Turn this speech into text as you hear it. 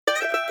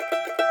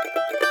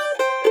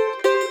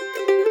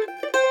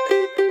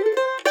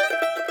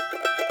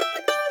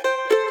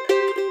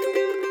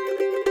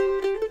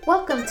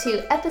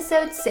to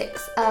episode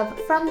 6 of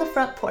From the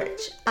Front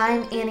Porch.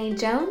 I'm Annie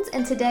Jones,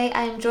 and today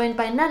I am joined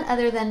by none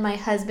other than my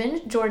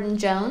husband, Jordan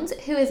Jones,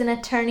 who is an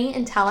attorney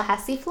in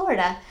Tallahassee,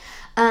 Florida.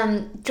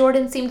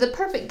 Jordan seemed the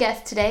perfect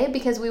guest today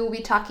because we will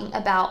be talking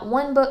about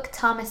One Book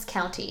Thomas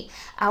County,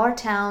 our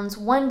town's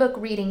one-book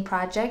reading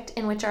project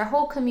in which our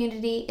whole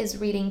community is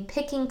reading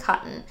Picking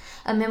Cotton,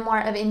 a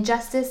memoir of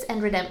injustice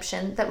and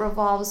redemption that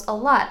revolves a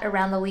lot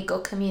around the legal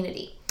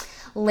community.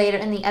 Later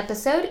in the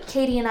episode,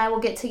 Katie and I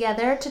will get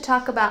together to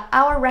talk about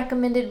our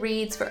recommended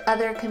reads for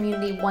other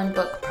community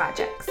one-book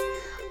projects.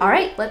 All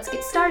right, let's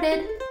get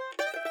started.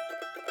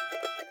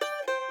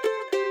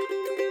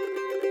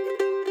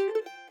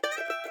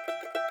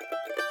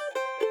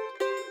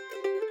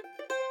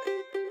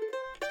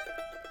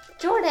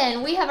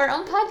 Jordan, we have our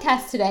own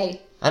podcast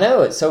today. I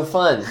know, it's so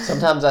fun.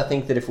 Sometimes I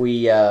think that if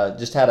we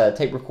just had a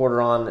tape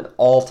recorder on at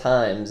all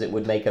times, it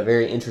would make a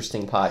very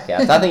interesting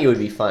podcast. I think it would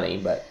be funny,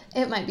 but...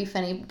 It might be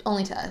funny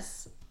only to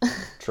us.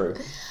 True.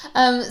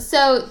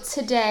 So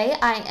today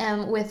I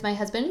am with my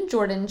husband,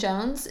 Jordan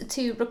Jones,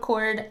 to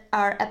record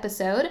our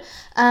episode.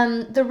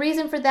 The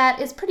reason for that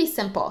is pretty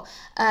simple.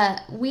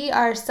 We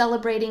are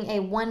celebrating a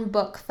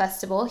one-book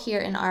festival here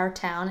in our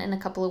town in a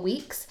couple of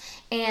weeks,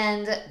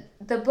 and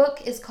the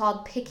book is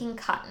called Picking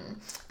Cotton.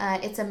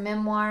 It's a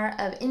memoir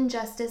of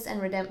injustice and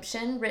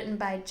redemption written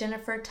by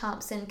Jennifer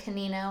Thompson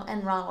Canino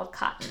and Ronald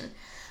Cotton.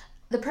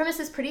 The premise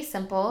is pretty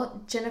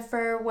simple.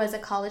 Jennifer was a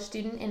college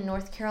student in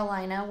North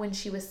Carolina when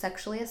she was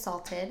sexually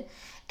assaulted,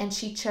 and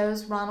she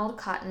chose Ronald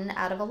Cotton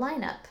out of a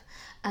lineup.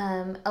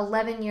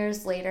 11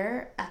 years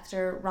later,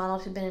 after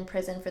Ronald had been in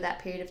prison for that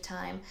period of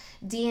time,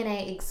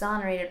 DNA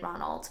exonerated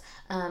Ronald,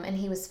 and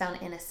he was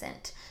found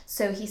innocent.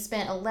 So he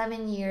spent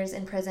 11 years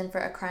in prison for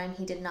a crime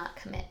he did not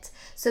commit.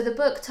 So the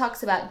book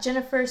talks about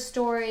Jennifer's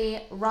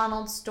story,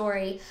 Ronald's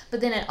story,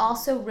 but then it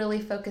also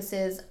really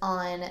focuses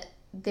on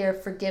their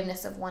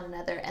forgiveness of one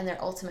another and their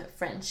ultimate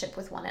friendship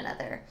with one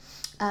another.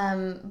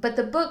 But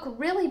the book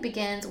really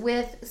begins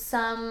with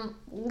some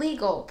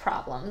legal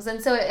problems,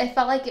 and so it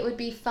felt like it would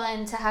be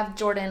fun to have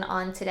Jordan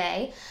on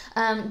today.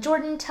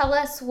 Jordan, tell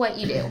us what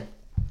you do.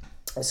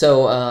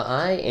 So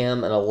I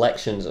am an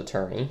elections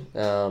attorney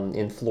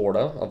in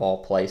Florida, of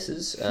all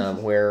places,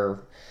 where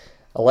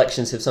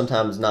elections have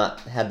sometimes not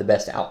had the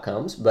best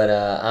outcomes, but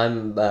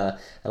I'm an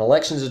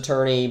elections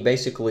attorney.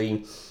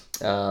 Basically,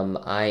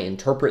 I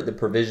interpret the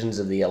provisions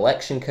of the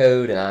election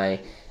code, and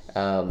I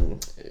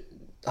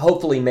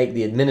hopefully make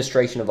the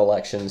administration of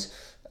elections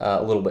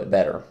a little bit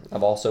better.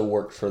 I've also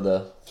worked for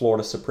the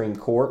Florida Supreme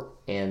Court,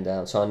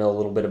 and so I know a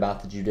little bit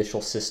about the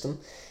judicial system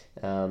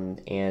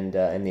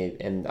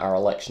and our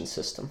election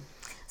system.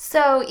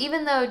 So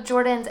even though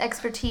Jordan's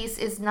expertise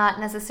is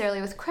not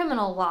necessarily with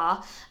criminal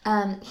law,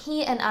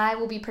 he and I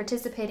will be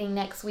participating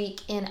next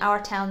week in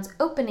our town's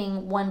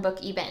opening One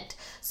Book event.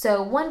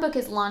 So One Book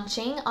is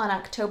launching on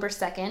October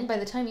 2nd. By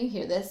the time you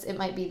hear this, it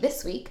might be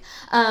this week.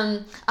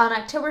 On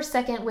October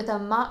 2nd with a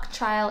mock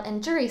trial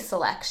and jury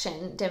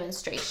selection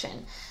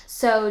demonstration.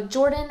 So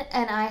Jordan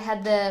and I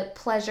had the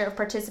pleasure of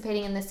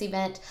participating in this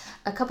event.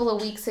 A couple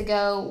of weeks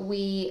ago,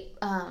 we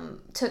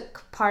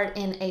took part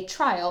in a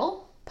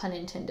trial, pun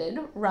intended,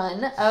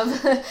 run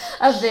of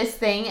this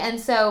thing. And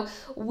so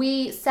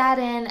we sat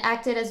in,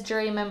 acted as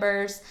jury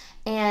members,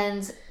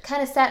 and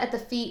kind of sat at the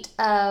feet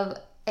of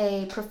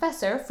a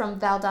professor from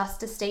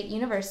Valdosta State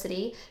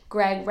University,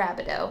 Greg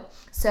Rabideau.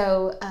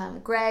 So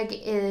Greg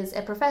is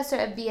a professor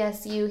at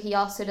VSU. He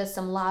also does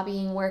some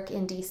lobbying work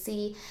in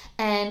DC,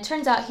 and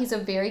turns out he's a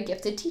very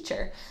gifted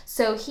teacher.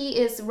 So he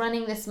is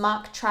running this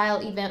mock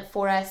trial event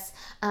for us.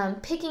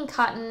 Picking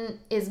Cotton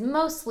is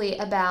mostly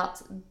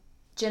about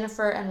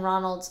Jennifer and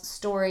Ronald's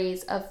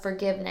stories of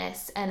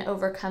forgiveness and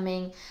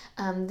overcoming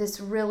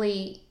this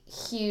really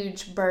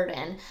huge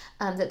burden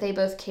that they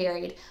both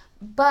carried.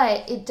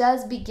 But it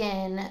does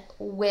begin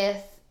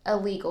with a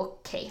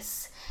legal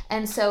case.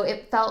 And so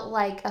it felt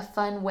like a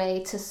fun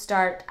way to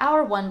start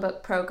our one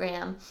book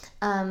program.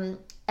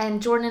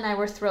 And Jordan and I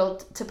were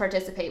thrilled to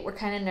participate. We're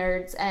kind of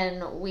nerds,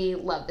 and we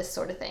love this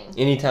sort of thing.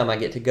 Anytime I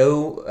get to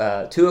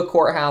go to a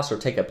courthouse or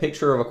take a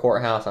picture of a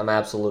courthouse, I'm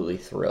absolutely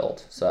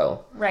thrilled.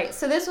 Right.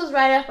 So this was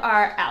right up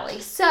our alley.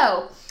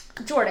 So,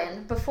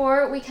 Jordan,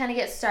 before we kind of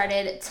get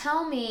started,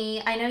 tell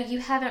me, I know you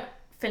haven't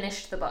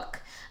finished the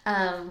book,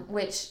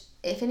 which,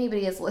 if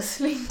anybody is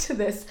listening to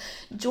this,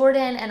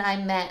 Jordan and I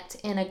met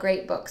in a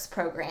Great Books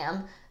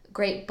program.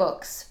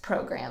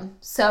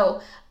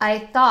 So I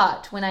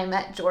thought when I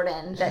met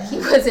Jordan that he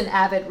was an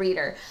avid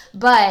reader,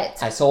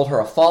 but I sold her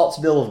a false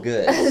bill of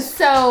goods.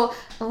 So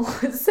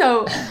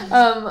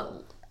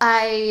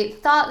I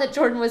thought that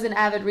Jordan was an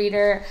avid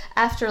reader.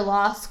 After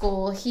law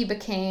school, he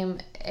became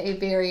a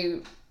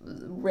very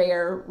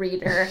rare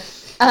reader,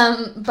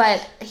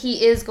 but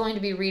he is going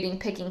to be reading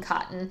Picking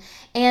Cotton.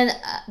 And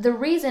the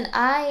reason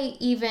I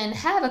even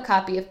have a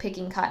copy of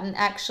Picking Cotton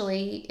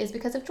actually is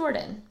because of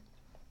Jordan.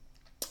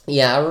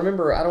 Yeah, I don't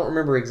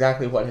remember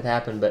exactly what had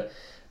happened, but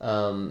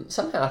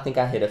somehow I think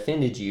I had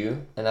offended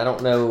you, and I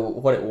don't know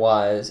what it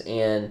was,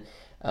 and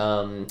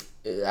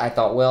I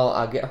thought, well,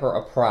 I'll get her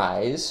a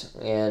prize,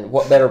 and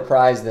what better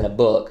prize than a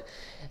book?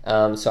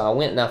 So I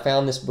went and I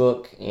found this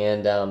book,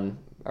 and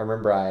I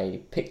remember I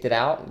picked it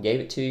out and gave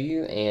it to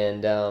you,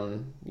 and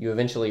you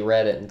eventually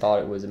read it and thought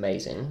it was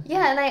amazing.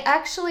 Yeah, and I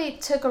actually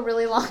took a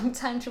really long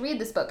time to read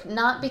this book,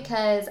 not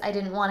because I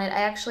didn't want it.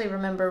 I actually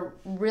remember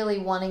really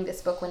wanting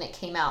this book when it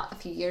came out a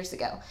few years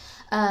ago.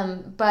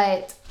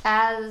 But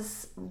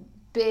as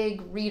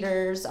big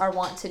readers are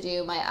wont to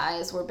do, my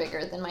eyes were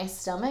bigger than my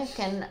stomach,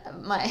 and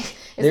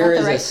there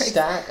is a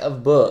stack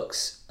of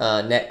books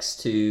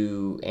next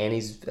to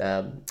Annie's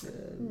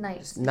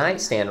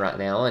nightstand right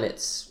now, and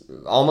it's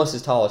almost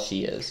as tall as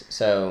she is.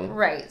 So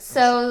right,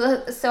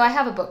 so I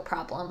have a book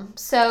problem.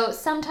 So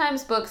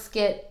sometimes books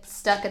get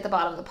stuck at the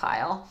bottom of the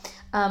pile.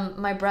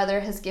 My brother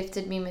has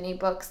gifted me many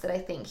books that I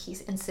think he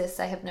insists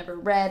I have never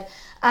read.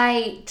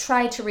 I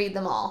try to read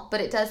them all, but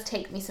it does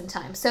take me some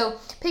time. So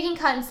Picking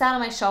Cotton sat on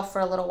my shelf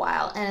for a little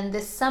while, and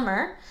this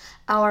summer,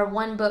 our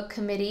one book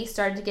committee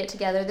started to get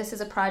together. This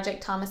is a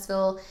project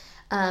Thomasville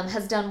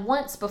has done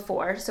once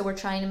before, so we're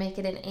trying to make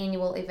it an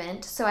annual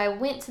event. So I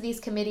went to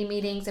these committee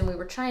meetings, and we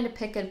were trying to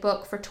pick a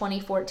book for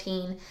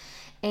 2014,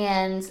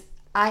 and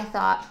I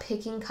thought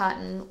Picking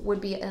Cotton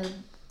would be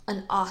an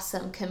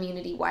awesome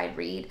community-wide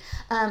read,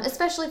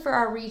 especially for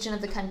our region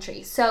of the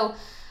country. So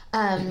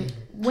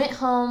went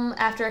home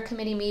after a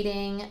committee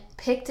meeting,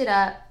 picked it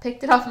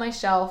off my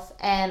shelf,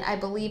 and I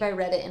believe I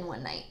read it in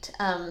one night,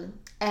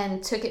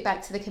 and took it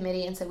back to the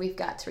committee and said, we've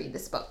got to read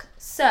this book.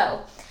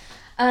 So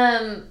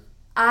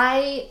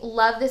I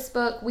love this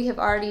book. We have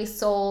already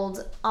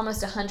sold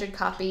almost 100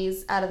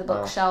 copies out of the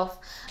bookshelf.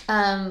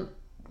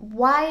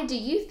 Why do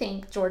you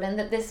think, Jordan,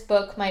 that this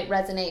book might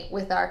resonate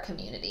with our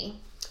community?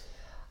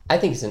 I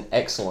think it's an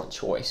excellent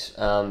choice.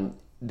 You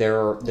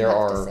have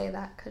to say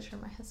that because you're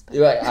my husband.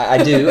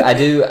 I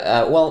do.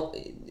 Well,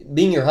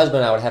 being your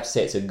husband, I would have to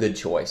say it's a good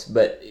choice.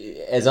 But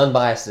as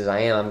unbiased as I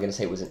am, I'm going to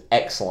say it was an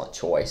excellent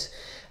choice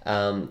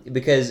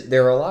because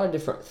there are a lot of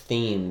different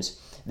themes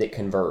that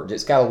converge.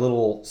 It's got a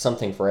little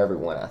something for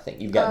everyone, I think.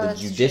 You've got the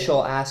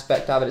judicial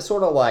aspect of it. It's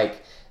sort of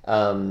like,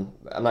 I'm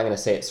not going to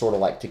say it's sort of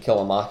like To Kill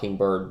a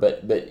Mockingbird,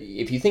 but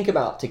if you think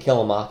about To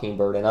Kill a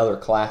Mockingbird and other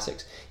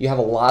classics, you have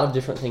a lot of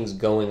different things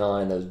going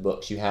on in those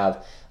books. You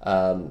have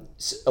a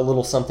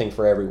little something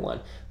for everyone.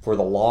 For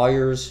the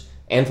lawyers,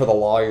 and for the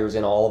lawyers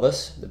in all of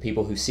us, the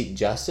people who seek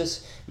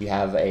justice, you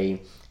have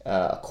a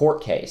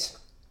court case.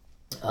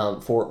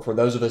 For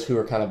those of us who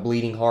are kind of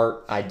bleeding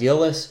heart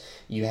idealists,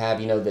 you have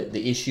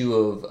the issue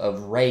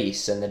of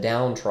race and the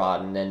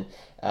downtrodden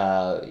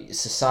and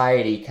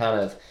society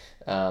kind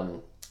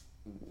of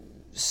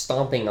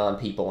stomping on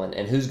people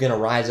and who's going to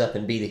rise up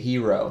and be the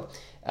hero.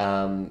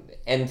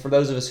 And for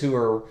those of us who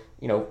are,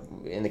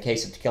 in the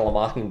case of To Kill a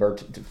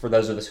Mockingbird, for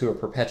those of us who are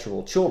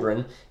perpetual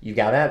children, you've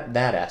got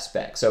that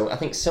aspect. So I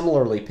think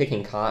similarly,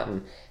 Picking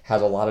Cotton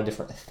has a lot of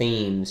different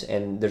themes,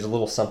 and there's a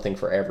little something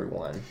for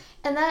everyone.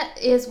 And that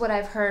is what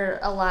I've heard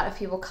a lot of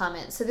people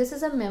comment. So this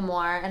is a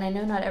memoir, and I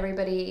know not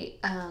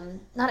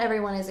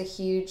everyone is a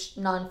huge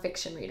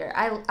nonfiction reader.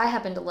 I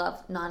happen to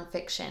love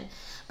nonfiction.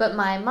 But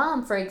my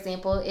mom, for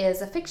example,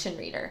 is a fiction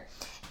reader.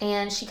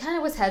 And she kind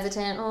of was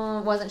hesitant,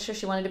 wasn't sure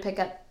she wanted to pick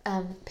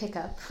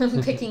up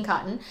Picking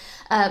Cotton.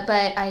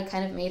 But I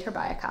kind of made her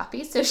buy a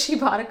copy. So she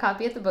bought a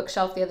copy at the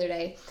bookshelf the other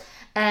day.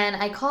 And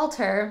I called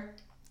her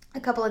a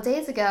couple of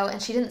days ago,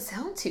 and she didn't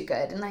sound too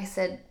good. And I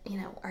said,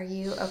 are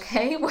you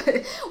okay?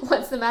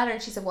 What's the matter?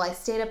 And she said, well, I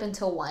stayed up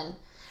until 1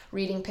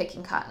 reading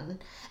Picking Cotton.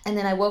 And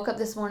then I woke up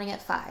this morning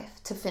at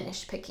 5 to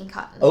finish Picking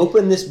Cotton.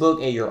 Open this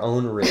book at your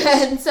own risk.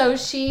 And so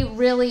she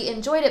really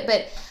enjoyed it.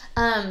 But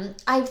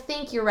I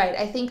think you're right.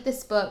 I think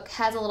this book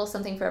has a little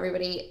something for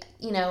everybody.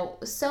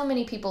 So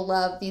many people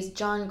love these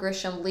John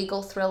Grisham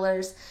legal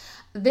thrillers.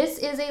 This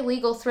is a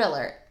legal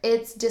thriller.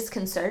 It's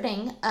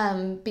disconcerting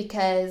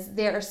because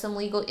there are some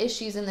legal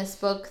issues in this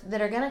book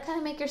that are going to kind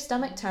of make your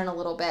stomach turn a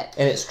little bit.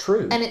 And it's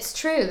true.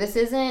 This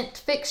isn't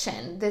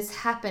fiction. This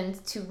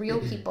happened to real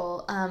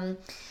people.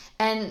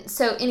 And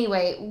so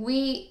anyway,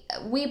 we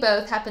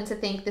both happen to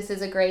think this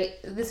is a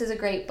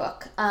great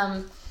book.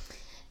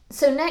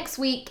 So next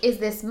week is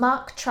this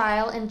mock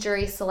trial and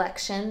jury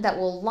selection that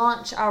will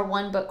launch our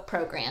one book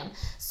program.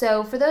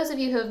 So for those of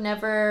you who have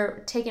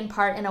never taken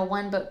part in a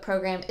one book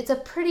program, it's a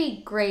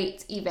pretty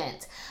great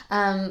event.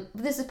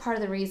 This is part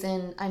of the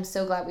reason I'm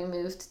so glad we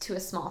moved to a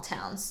small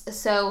town.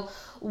 So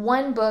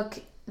one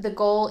book, the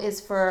goal is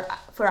for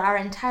our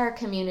entire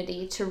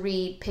community to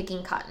read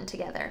Picking Cotton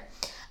together.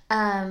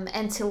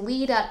 And to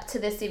lead up to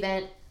this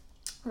event,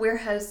 we're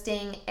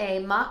hosting a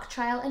mock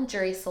trial and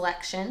jury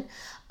selection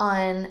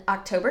on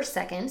October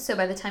 2nd. So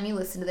by the time you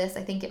listen to this,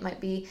 I think it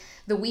might be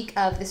the week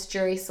of this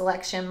jury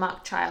selection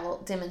mock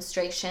trial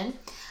demonstration.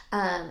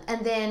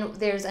 And then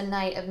there's a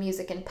night of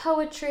music and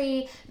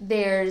poetry.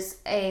 There's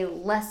a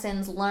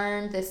lessons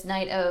learned, this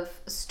night of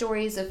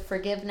stories of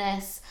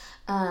forgiveness.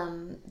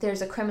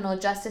 There's a criminal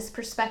justice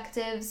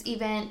perspectives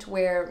event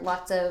where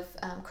lots of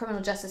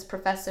criminal justice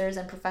professors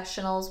and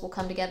professionals will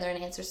come together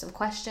and answer some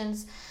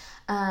questions.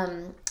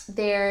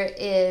 There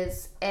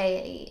is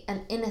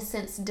an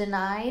Innocence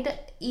Denied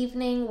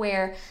evening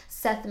where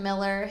Seth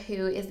Miller,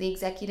 who is the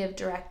executive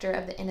director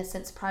of the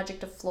Innocence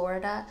Project of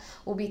Florida,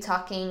 will be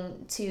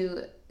talking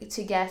to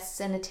guests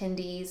and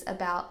attendees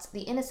about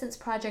the Innocence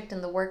Project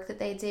and the work that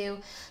they do.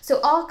 So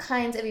all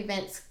kinds of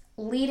events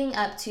leading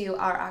up to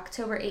our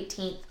October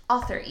 18th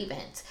author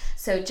event.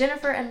 So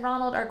Jennifer and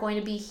Ronald are going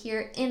to be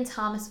here in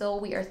Thomasville.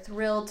 We are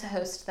thrilled to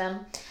host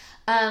them.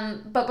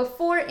 But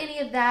before any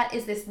of that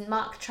is this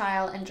mock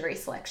trial and jury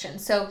selection.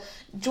 So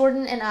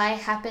Jordan and I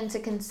happen to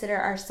consider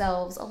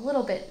ourselves a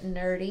little bit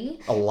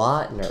nerdy. A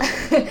lot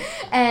nerdy.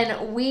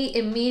 And we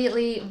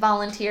immediately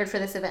volunteered for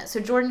this event. So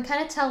Jordan,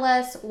 kind of tell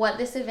us what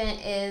this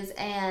event is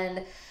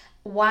and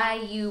why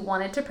you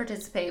wanted to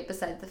participate,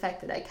 besides the fact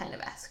that I kind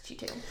of asked you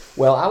to.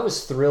 Well, I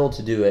was thrilled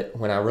to do it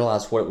when I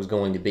realized what it was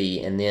going to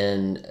be, and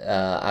then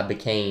I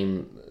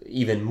became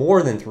even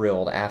more than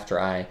thrilled after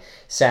I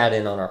sat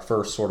in on our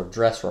first sort of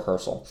dress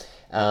rehearsal.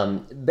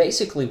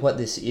 Basically what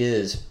this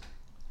is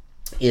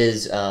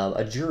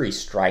a jury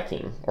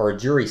striking or a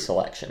jury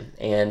selection.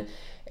 And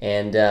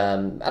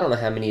I don't know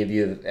how many of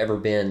you have ever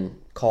been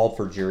called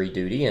for jury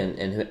duty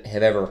and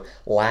have ever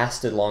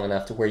lasted long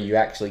enough to where you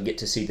actually get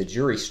to see the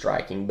jury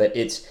striking, but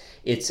it's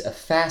a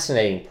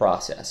fascinating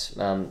process.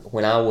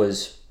 When I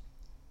was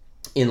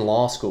in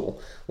law school,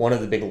 one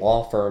of the big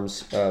law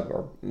firms,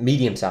 or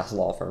medium-sized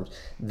law firms,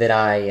 that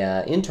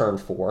I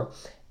interned for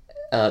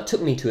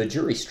took me to a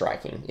jury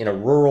striking in a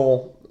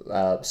rural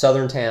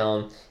southern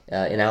town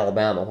in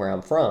Alabama, where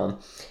I'm from,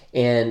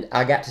 and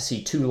I got to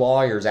see two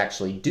lawyers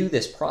actually do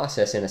this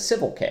process in a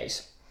civil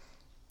case.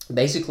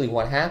 Basically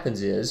what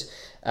happens is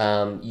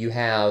you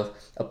have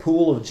a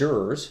pool of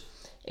jurors,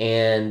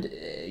 and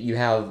you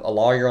have a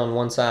lawyer on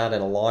one side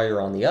and a lawyer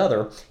on the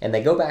other, and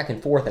they go back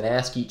and forth and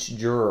ask each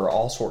juror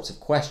all sorts of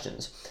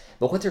questions.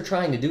 But what they're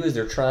trying to do is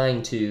they're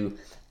trying to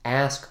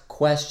ask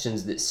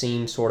questions that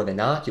seem sort of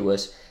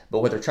innocuous, but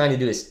what they're trying to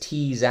do is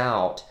tease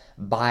out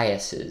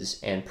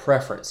biases and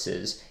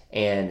preferences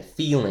and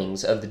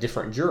feelings of the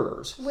different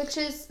jurors. Which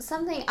is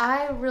something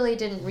I really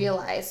didn't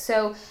realize.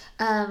 So,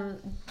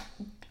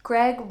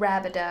 Greg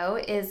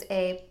Rabideau is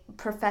a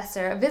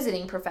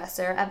visiting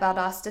professor at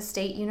Valdosta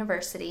State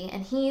University,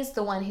 and he's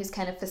the one who's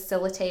kind of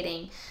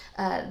facilitating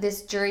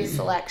this jury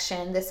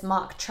selection, this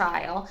mock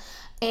trial.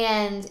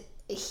 And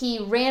he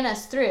ran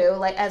us through,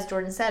 like as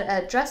Jordan said,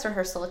 a dress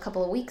rehearsal a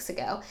couple of weeks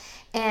ago.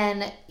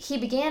 And he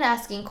began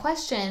asking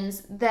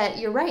questions that,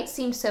 you're right,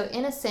 seemed so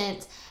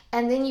innocent,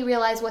 and then you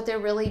realize what they're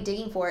really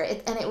digging for.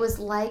 And it was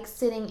like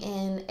sitting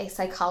in a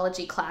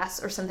psychology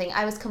class or something.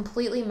 I was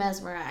completely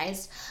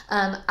mesmerized.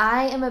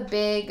 I'm a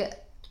big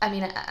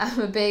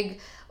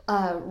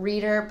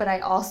reader, but I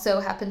also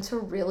happen to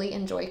really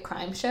enjoy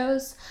crime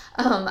shows.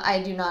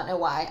 I do not know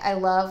why. I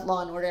love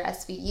Law & Order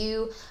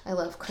SVU. I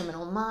love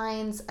Criminal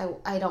Minds.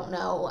 I don't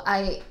know.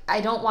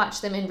 I don't watch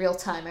them in real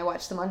time. I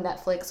watch them on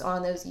Netflix or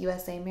on those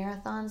USA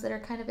marathons that are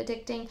kind of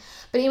addicting.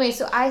 But anyway,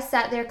 so I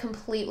sat there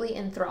completely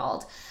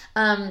enthralled.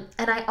 And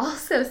I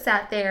also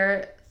sat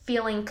there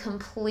feeling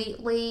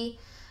completely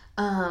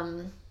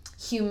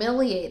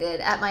humiliated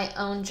at my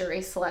own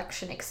jury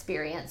selection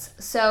experience.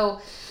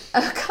 So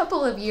a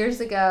couple of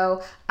years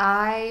ago,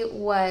 I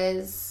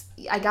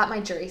got my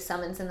jury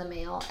summons in the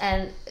mail,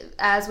 and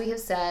as we have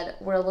said,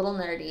 we're a little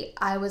nerdy.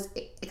 I was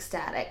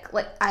ecstatic.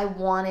 Like, I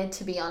wanted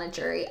to be on a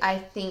jury. I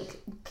think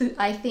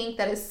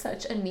that is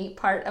such a neat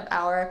part of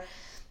our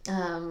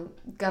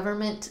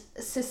government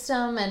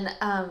system, and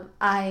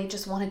I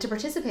just wanted to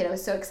participate. I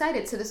was so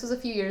excited. So this was a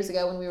few years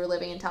ago when we were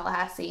living in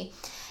Tallahassee.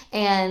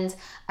 And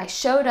I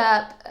showed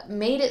up,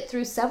 made it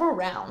through several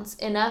rounds,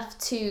 enough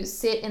to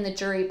sit in the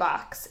jury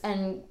box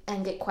and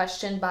get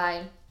questioned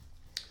by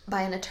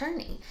an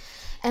attorney.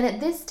 And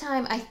at this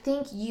time, I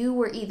think you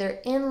were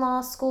either in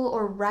law school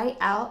or right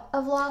out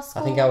of law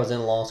school. I think I was in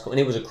law school, and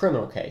it was a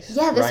criminal case.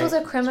 Yeah, this was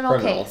a criminal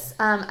case.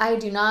 I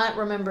do not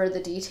remember the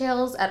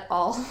details at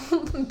all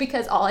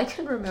because all I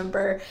can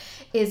remember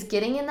is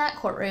getting in that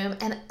courtroom,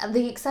 and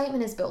the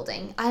excitement is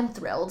building. I'm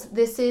thrilled.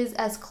 This is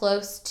as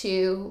close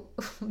to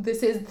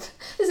this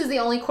is the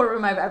only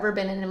courtroom I've ever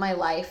been in my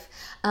life.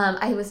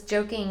 I was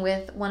joking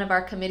with one of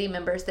our committee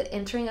members that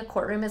entering a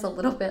courtroom is a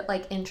little bit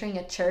like entering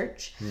a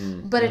church,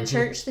 but a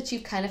church that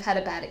you've kind of had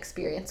a bad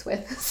experience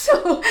with.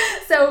 So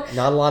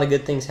not a lot of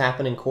good things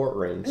happen in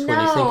courtrooms when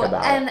you think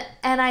about it.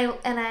 And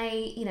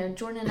I,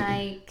 Jordan and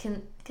I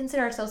can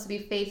consider ourselves to be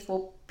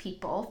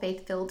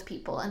faith-filled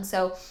people, and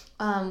so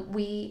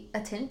we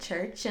attend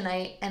church, and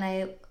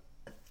I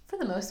for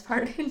the most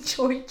part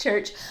enjoy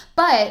church.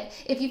 But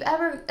if you've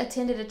ever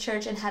attended a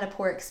church and had a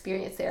poor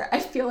experience there, I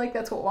feel like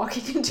that's what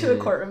walking into a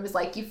courtroom is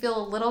like. You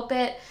feel a little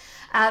bit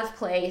out of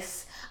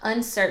place,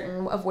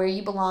 uncertain of where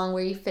you belong,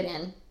 where you fit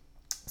in.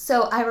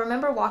 So I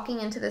remember walking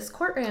into this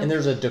courtroom. And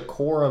there's a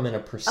decorum and a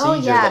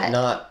procedure that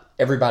not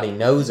everybody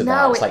knows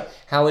about. No, It's like,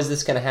 how is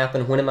this going to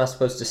happen? When am I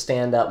supposed to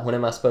stand up? When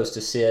am I supposed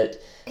to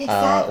sit?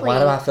 Exactly. Why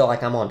do I feel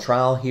like I'm on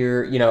trial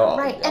here?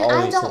 Right, and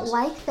I don't things.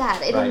 like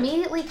that. It Right.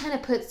 immediately kind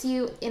of puts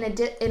you in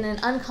an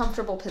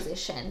uncomfortable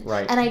position.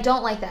 Right. And I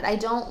don't like that. I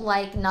don't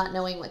like not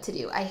knowing what to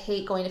do. I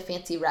hate going to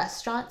fancy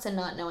restaurants and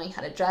not knowing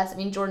how to dress. I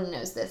mean, Jordan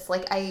knows this.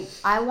 Like,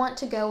 I want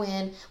to go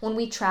in, when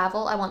we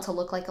travel, I want to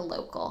look like a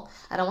local.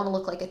 I don't want to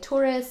look like a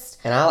tourist.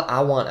 And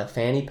I want a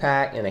fanny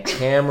pack and a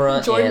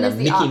camera Jordan and a is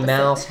the Mickey opposite.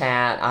 Mouse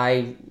hat.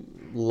 I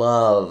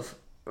love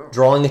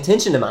drawing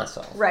attention to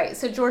myself. Right,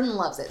 so Jordan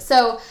loves it.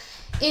 So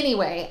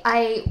anyway,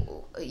 a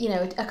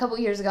couple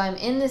years ago, I'm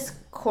in this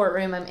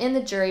courtroom, I'm in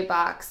the jury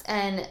box,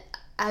 and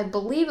I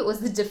believe it was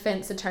the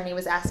defense attorney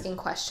was asking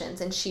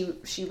questions, and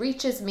she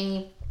reaches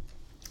me,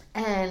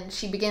 and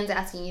she begins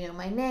asking,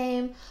 my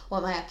name,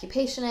 what my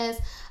occupation is.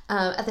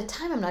 At the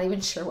time, I'm not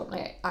even sure what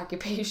my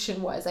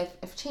occupation was.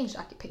 I've changed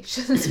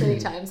occupations many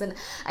times, and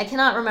I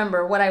cannot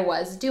remember what I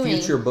was doing.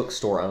 Future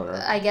bookstore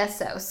owner. I guess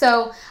so.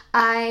 So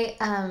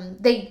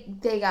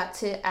they got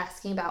to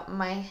asking about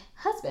my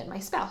husband, my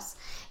spouse,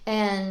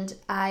 and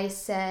I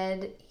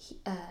said,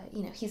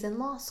 he's in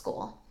law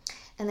school,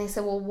 and they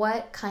said, well,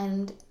 what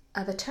kind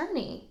of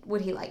attorney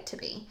would he like to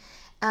be?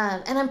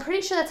 And I'm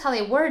pretty sure that's how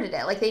they worded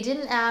it. Like, they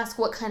didn't ask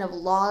what kind of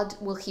law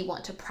will he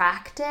want to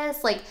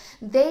practice. Like,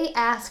 they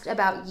asked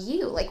about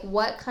you, like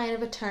what kind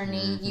of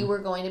attorney you were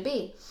going to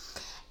be.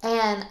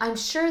 And I'm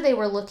sure they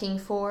were looking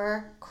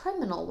for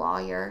criminal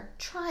lawyer,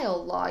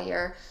 trial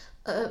lawyer,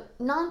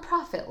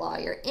 nonprofit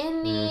lawyer.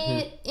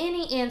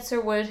 Any answer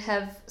would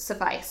have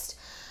sufficed.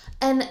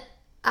 And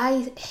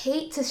I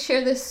hate to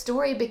share this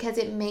story because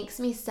it makes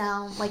me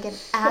sound like an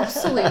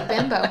absolute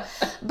bimbo.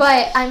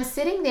 But I'm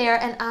sitting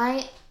there and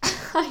I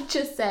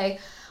just say,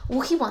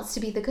 well, he wants to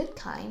be the good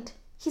kind.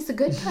 He's the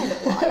good kind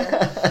of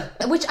lawyer.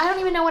 Which I don't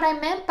even know what I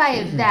meant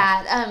by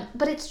that.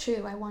 But it's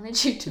true. I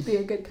wanted you to be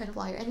a good kind of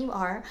lawyer, and you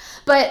are.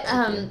 But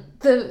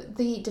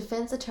the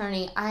defense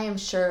attorney, I am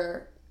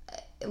sure,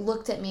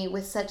 looked at me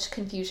with such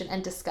confusion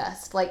and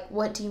disgust. Like,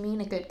 what do you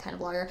mean a good kind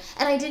of lawyer?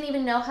 And I didn't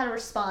even know how to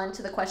respond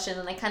to the question,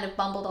 and I kind of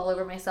bumbled all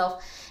over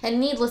myself. And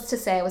needless to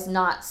say, I was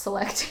not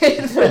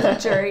selected for the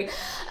jury.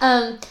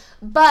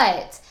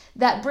 But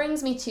that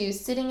brings me to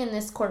sitting in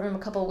this courtroom a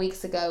couple of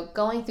weeks ago,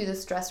 going through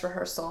this dress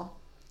rehearsal,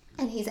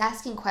 and he's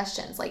asking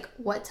questions like,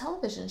 what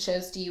television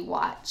shows do you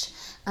watch?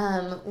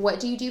 What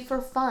do you do for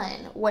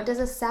fun? What does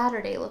a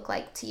Saturday look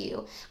like to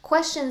you?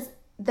 Questions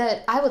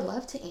that I would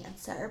love to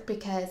answer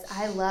because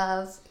I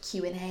love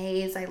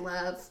Q&As. I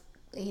love,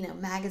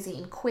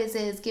 magazine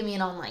quizzes. Give me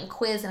an online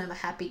quiz and I'm a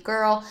happy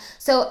girl.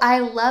 So I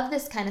love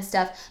this kind of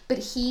stuff.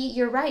 But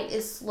you're right,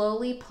 is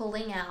slowly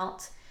pulling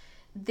out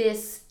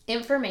this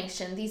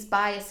information, these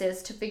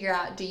biases, to figure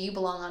out, do you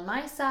belong on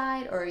my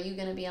side or are you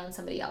going to be on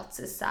somebody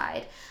else's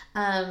side?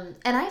 And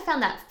I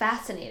found that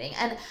fascinating.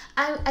 And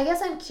I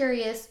guess I'm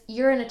curious,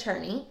 you're an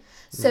attorney,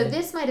 so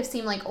this might have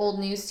seemed like old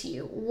news to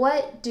you.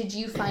 What did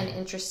you find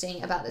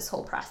interesting about this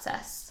whole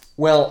process?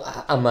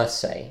 Well, I must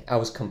say, I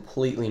was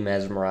completely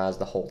mesmerized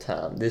the whole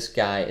time. This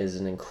guy is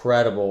an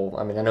incredible,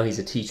 I know he's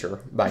a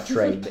teacher by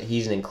trade, but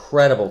he's an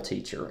incredible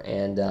teacher.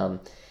 And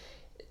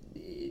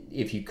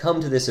if you come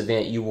to this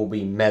event, you will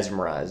be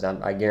mesmerized.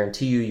 I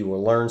guarantee you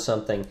will learn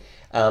something.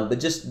 But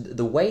just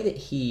the way that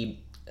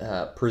he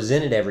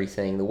presented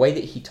everything, the way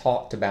that he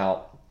talked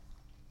about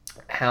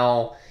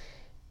how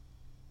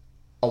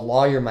a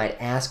lawyer might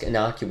ask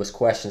innocuous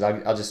questions.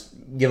 I'll just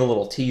give a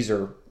little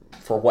teaser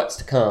for what's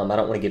to come. I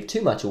don't want to give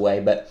too much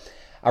away, but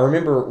I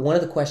remember one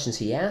of the questions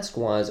he asked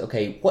was,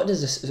 okay, what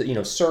does this,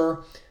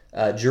 sir,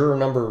 juror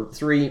number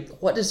 3,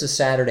 what does a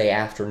Saturday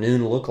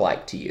afternoon look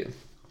like to you?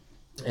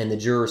 And the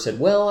juror said,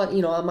 well,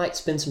 I might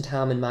spend some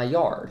time in my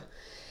yard.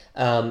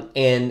 And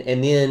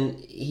then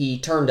he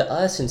turned to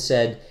us and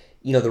said,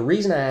 the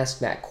reason I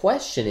asked that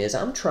question is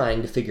I'm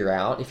trying to figure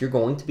out if you're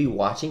going to be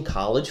watching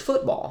college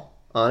football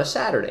on a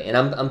Saturday. And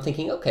I'm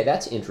thinking, okay,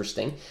 that's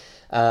interesting.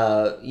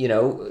 What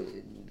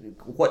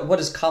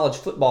does college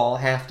football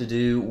have to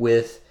do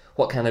with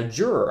what kind of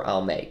juror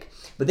I'll make?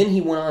 But then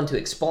he went on to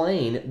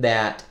explain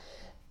that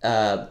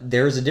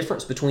there is a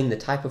difference between the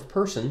type of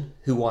person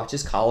who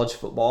watches college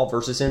football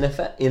versus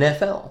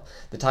NFL,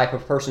 the type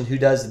of person who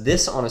does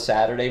this on a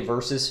Saturday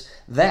versus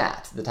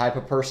that, the type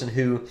of person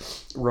who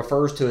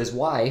refers to his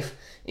wife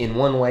in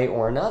one way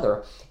or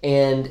another.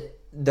 And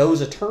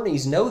those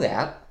attorneys know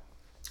that,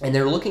 and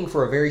they're looking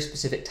for a very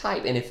specific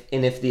type. And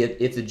if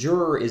the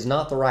juror is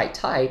not the right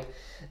type,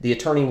 the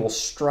attorney will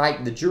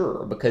strike the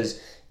juror,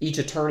 because each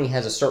attorney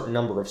has a certain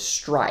number of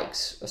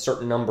strikes, a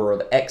certain number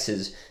of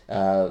X's,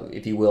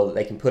 if you will, that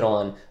they can put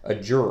on a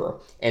juror.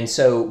 And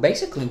so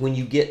basically when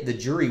you get the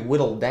jury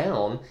whittled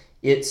down,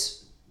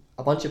 it's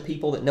a bunch of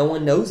people that no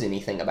one knows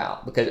anything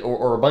about,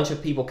 or a bunch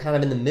of people kind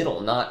of in the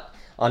middle, not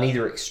on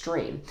either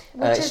extreme.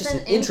 It's just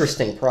an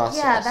interesting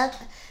process. Yeah,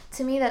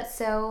 to me that's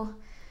so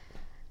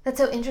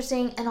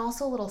interesting and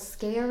also a little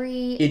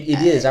scary.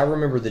 It is. I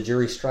remember the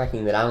jury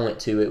striking that I went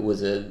to. It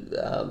was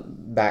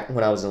back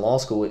when I was in law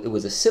school, it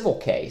was a civil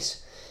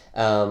case.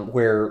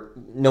 where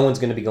no one's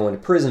going to be going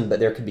to prison, but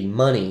there could be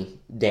money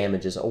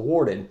damages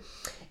awarded.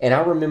 And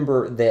I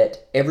remember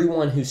that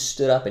everyone who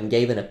stood up and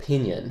gave an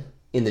opinion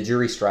in the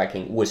jury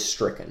striking was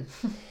stricken.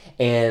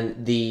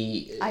 And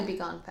I'd be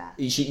gone fast.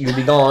 You'd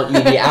be gone.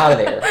 You'd be out of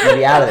there. You'd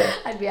be out of there.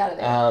 I'd be out of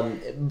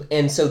there.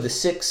 And so the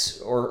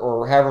 6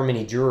 or however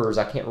many jurors,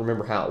 I can't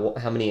remember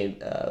how many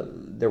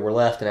there were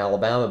left in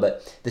Alabama,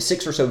 but the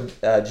 6 or so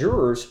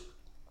jurors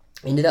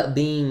ended up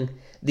being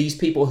these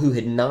people who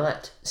had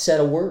not said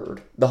a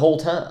word the whole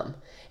time.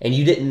 And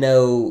you didn't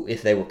know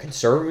if they were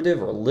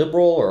conservative or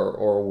liberal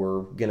or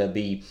were going to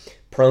be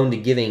prone to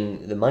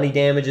giving the money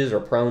damages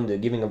or prone to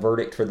giving a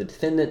verdict for the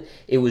defendant.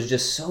 It was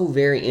just so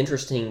very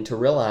interesting to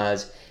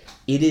realize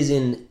it is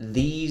in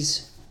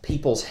these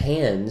people's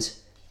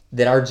hands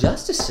that our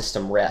justice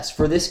system rests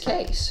for this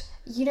case.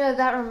 You know,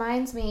 that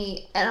reminds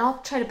me, and I'll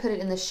try to put it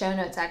in the show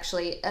notes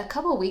actually. A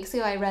couple of weeks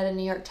ago, I read a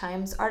New York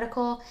Times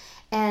article,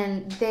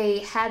 and they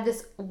had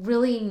this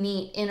really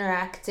neat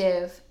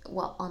interactive,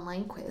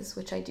 online quiz,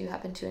 which I do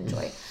happen to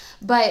enjoy.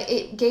 But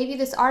it gave you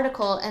this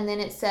article, and then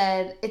it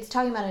said, it's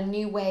talking about a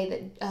new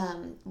way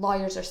that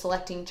lawyers are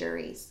selecting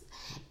juries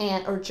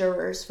or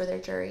jurors for their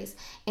juries.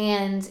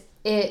 And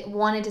it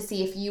wanted to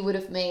see if you would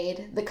have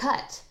made the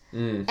cut.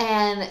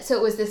 And so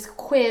it was this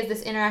quiz,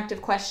 this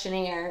interactive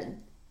questionnaire,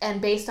 and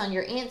based on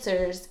your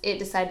answers, it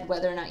decided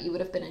whether or not you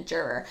would have been a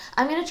juror.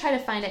 I'm going to try to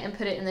find it and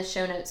put it in the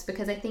show notes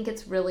because I think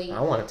it's really...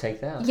 I want to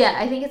take that. Yeah,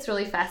 I think it's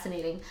really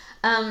fascinating.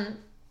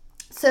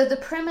 So the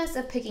premise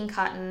of picking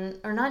cotton,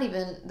 or not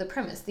even the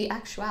premise, the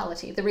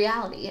actuality, the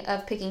reality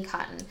of picking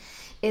cotton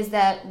is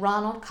that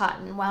Ronald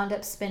Cotton wound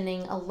up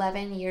spending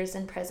 11 years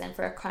in prison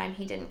for a crime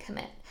he didn't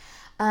commit.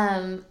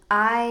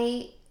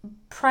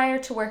 Prior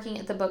to working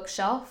at the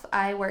bookshelf,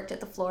 I worked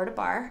at the Florida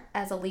Bar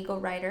as a legal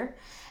writer.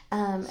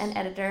 An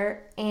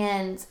editor,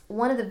 and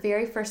one of the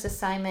very first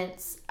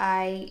assignments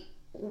I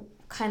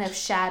kind of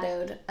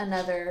shadowed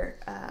another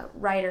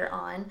writer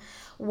on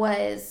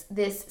was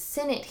this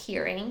Senate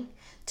hearing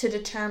to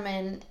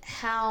determine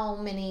how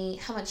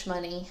much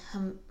money,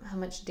 how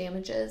much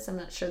damages, I'm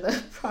not sure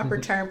the proper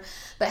term,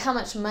 but how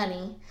much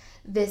money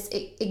this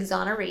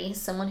exoneree,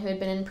 someone who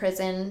had been in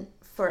prison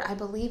for, I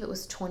believe it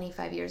was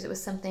 25 years. It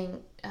was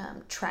something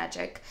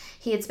tragic.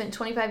 He had spent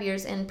 25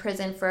 years in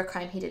prison for a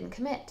crime he didn't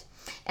commit.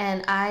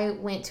 And I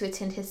went to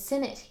attend his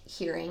Senate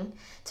hearing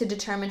to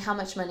determine how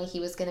much money he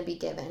was going to be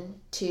given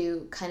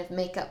to kind of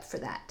make up for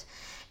that.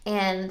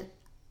 And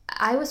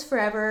I was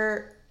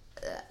forever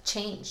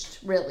changed,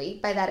 really,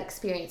 by that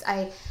experience.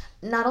 I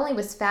not only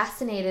was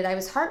fascinated, I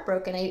was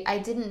heartbroken. I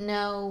didn't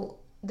know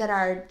that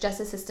our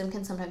justice system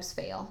can sometimes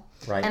fail.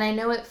 Right. And I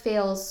know it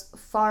fails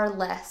far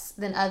less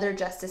than other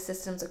justice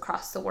systems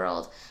across the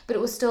world, but it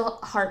was still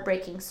a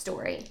heartbreaking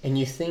story. And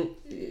you think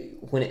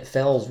when it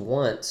fails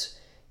once,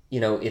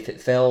 if it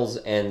fails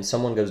and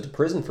someone goes to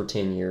prison for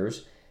 10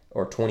 years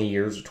or 20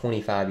 years or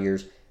 25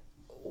 years,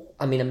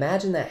 I mean,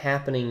 imagine that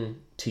happening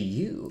to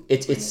you.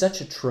 It's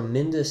such a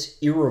tremendous,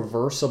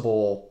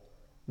 irreversible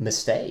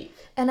mistake.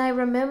 And I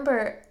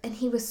remember, and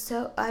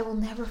I will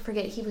never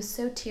forget, he was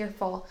so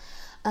tearful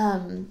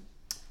on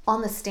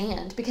the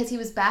stand because he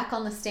was back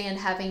on the stand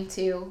having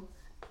to,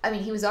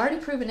 he was already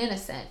proven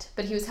innocent,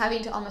 but he was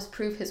having to almost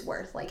prove his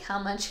worth, like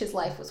how much his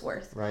life was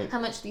worth, right. How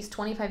much these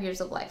 25 years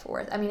of life were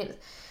worth.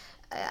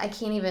 I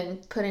can't even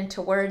put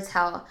into words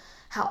how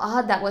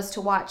odd that was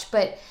to watch,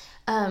 but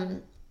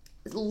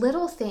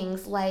little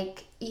things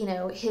like,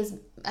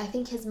 I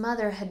think his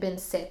mother had been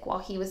sick while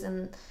he was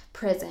in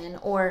prison,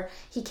 or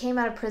he came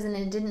out of prison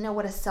and didn't know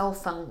what a cell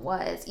phone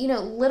was.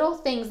 Little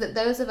things that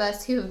those of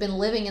us who have been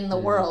living in the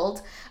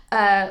world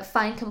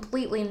find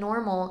completely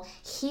normal,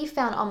 he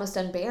found almost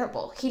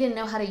unbearable. He didn't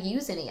know how to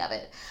use any of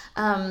it.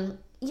 And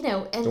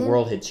the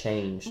world had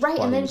changed. Right,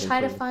 and then try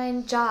to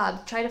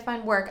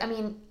find work.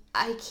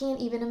 I can't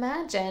even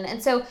imagine.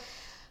 And so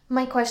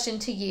my question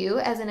to you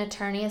as an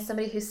attorney, as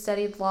somebody who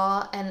studied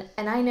law, and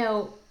I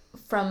know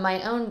from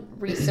my own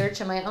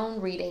research and my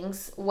own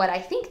readings what I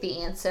think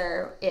the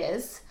answer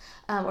is,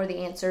 or the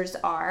answers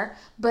are,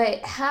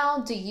 but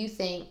how do you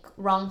think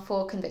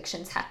wrongful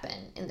convictions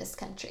happen in this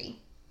country?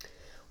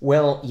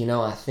 Well,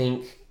 I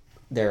think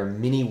there are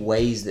many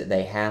ways that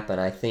they happen.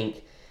 I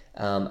think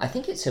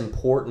it's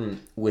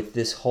important with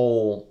this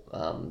whole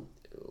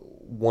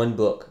one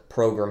book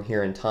program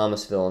here in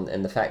Thomasville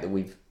and the fact that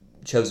we've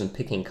chosen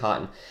picking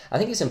cotton. I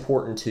think it's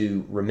important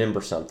to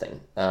remember something,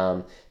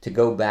 to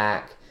go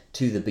back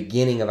to the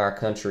beginning of our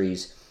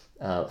country's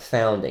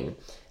founding.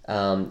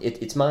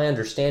 It's my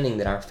understanding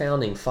that our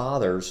founding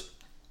fathers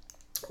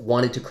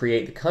wanted to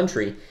create the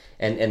country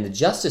and the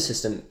justice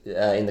system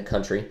in the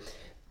country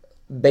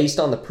based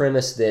on the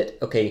premise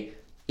that, okay,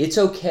 it's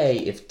okay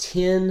if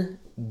 10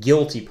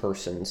 guilty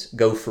persons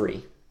go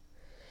free.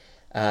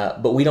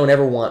 But we don't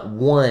ever want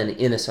one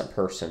innocent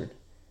person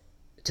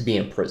to be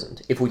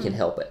imprisoned if we can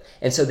help it.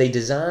 And so they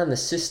design the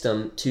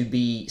system to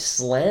be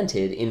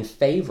slanted in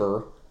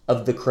favor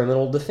of the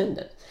criminal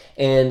defendant.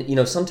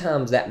 And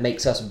sometimes that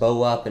makes us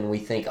bow up and we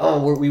think,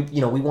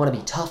 we want to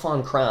be tough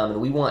on crime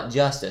and we want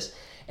justice.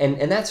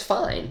 And that's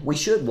fine. We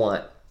should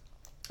want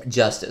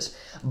justice.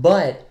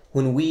 But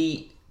when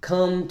we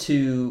come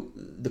to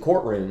the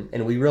courtroom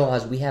and we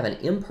realize we have an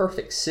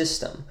imperfect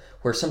system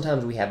where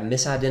sometimes we have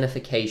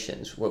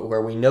misidentifications,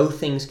 where we know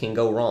things can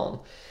go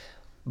wrong,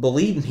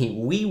 believe me,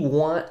 we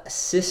want a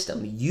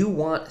system. You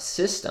want a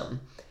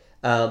system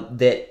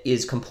that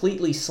is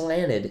completely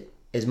slanted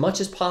as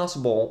much as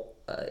possible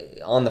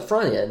on the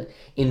front end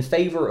in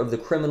favor of the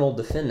criminal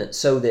defendant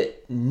so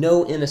that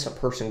no innocent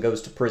person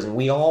goes to prison.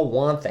 We all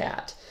want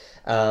that.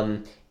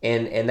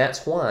 And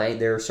that's why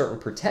there are certain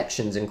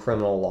protections in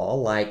criminal law,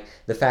 like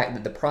the fact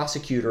that the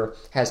prosecutor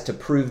has to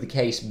prove the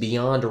case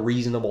beyond a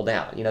reasonable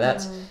doubt.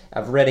 That's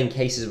I've read in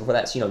cases before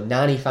that's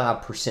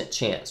 95%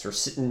 chance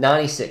or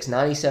 96,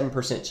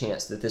 97%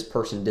 chance that this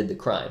person did the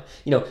crime.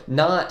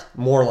 Not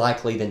more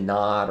likely than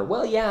not, or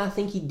well, yeah, I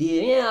think he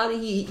did. Yeah,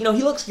 he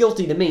looks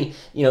guilty to me.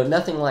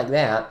 Nothing like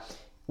that.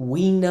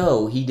 We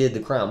know he did the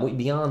crime.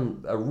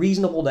 Beyond a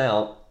reasonable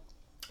doubt,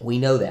 we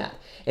know that.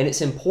 And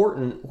it's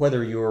important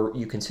whether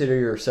you consider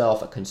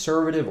yourself a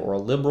conservative or a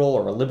liberal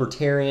or a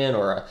libertarian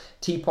or a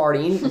Tea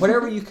Party,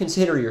 whatever you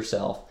consider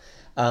yourself.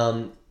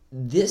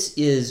 This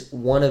is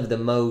one of the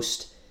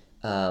most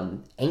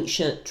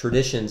ancient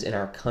traditions in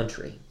our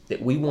country,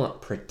 that we want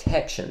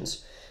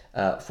protections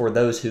for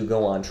those who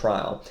go on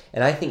trial.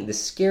 And I think the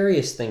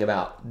scariest thing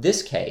about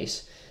this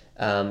case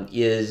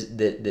is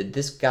that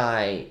this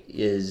guy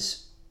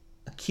is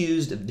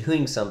accused of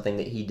doing something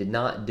that he did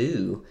not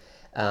do.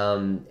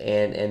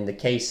 And the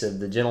case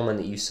of the gentleman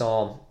that you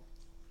saw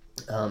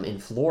in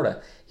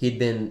Florida, he'd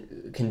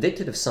been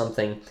convicted of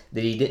something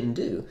that he didn't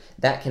do.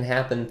 That can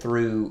happen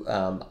through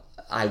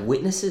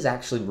eyewitnesses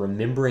actually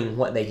remembering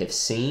what they have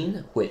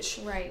seen, which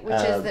is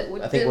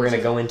I think we're going to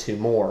go into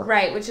more.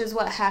 Right, which is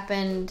what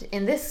happened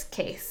in this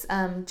case.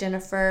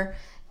 Jennifer,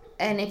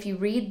 and if you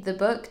read the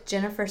book,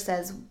 Jennifer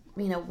says,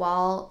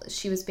 while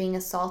she was being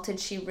assaulted,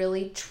 she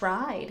really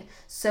tried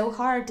so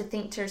hard to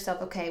think to herself,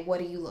 okay, what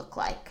do you look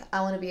like? I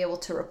want to be able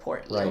to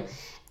report you. Right.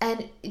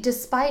 And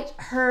despite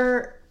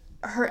her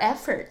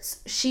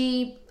efforts,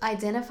 she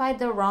identified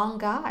the wrong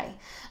guy.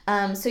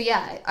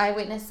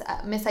 Eyewitness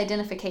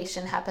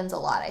misidentification happens a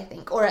lot, I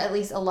think, or at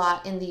least a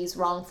lot in these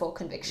wrongful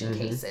conviction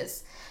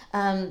cases.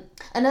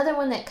 Another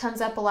one that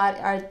comes up a lot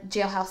are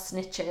jailhouse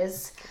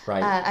snitches.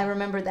 Right. I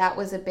remember that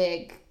was a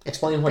big...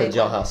 Explain what a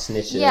jailhouse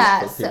snitch is.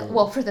 Yeah,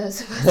 for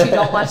those of us who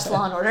don't watch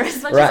Law and Order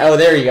as much right. as Oh,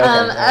 there you go.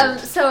 Okay.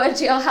 So a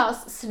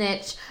jailhouse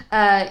snitch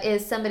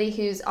is somebody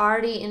who's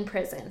already in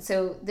prison.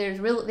 So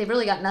they've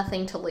really got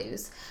nothing to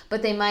lose,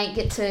 but they might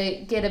get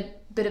a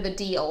bit of a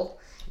deal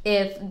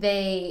if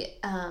they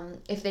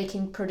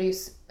can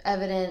produce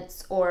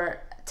evidence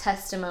or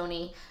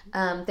testimony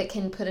that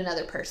can put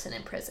another person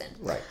in prison.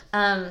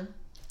 Right.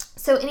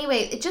 So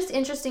anyway, it's just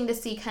interesting to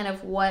see kind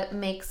of what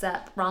makes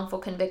up wrongful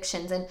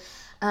convictions. And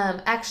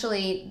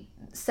actually,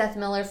 Seth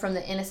Miller from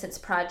the Innocence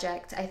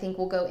Project, I think,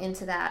 will go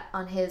into that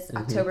on his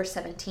October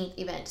 17th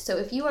event. So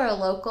if you are a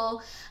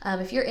local,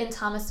 if you're in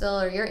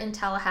Thomasville or you're in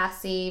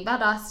Tallahassee,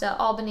 Valdosta,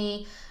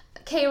 Albany,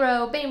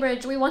 Cairo,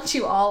 Bainbridge, we want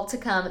you all to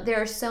come.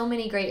 There are so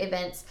many great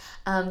events.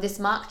 This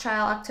mock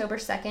trial, October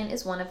 2nd,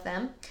 is one of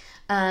them.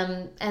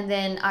 And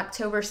then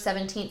October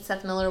 17th,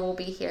 Seth Miller will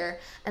be here.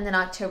 And then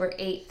October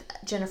 8th,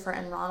 Jennifer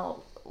and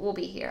Ronald will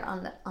be here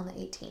on the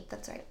 18th.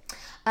 That's right.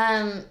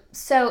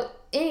 So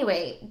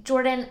anyway,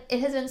 Jordan, it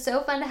has been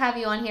so fun to have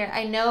you on here.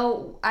 I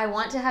know I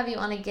want to have you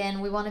on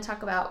again. We want to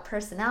talk about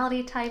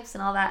personality types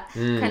and all that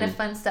kind of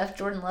fun stuff.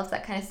 Jordan loves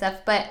that kind of stuff.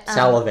 But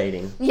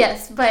salivating.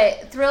 Yes,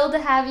 but thrilled to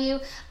have you.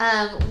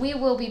 We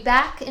will be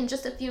back in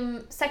just a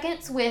few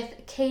seconds with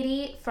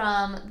Katie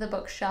from the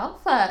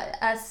bookshelf.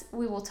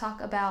 We will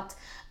talk about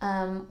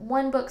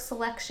one book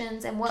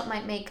selections and what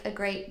might make a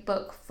great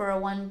book for a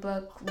one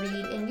book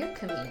read in your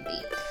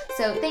community.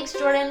 So thanks,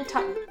 Jordan.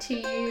 Talk to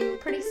you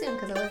pretty soon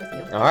because I live with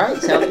you. All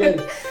right, sounds good.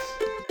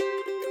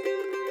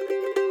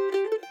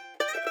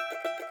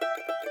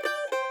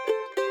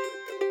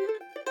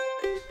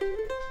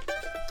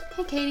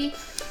 Hey, Katie.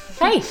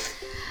 Hey.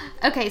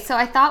 Okay, so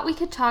I thought we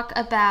could talk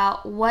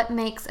about what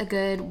makes a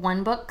good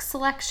one book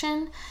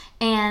selection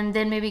and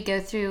then maybe go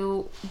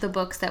through the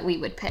books that we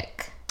would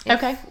pick.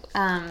 Okay.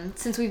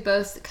 Since we've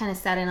both kind of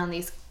sat in on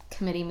these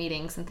committee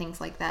meetings and things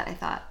like that, I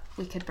thought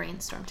we could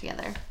brainstorm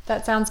together.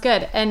 That sounds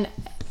good. And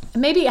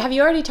maybe, have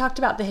you already talked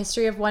about the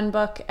history of one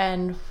book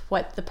and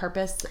what the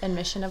purpose and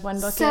mission of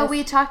one book is? So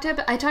I talked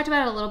about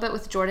it a little bit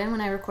with Jordan when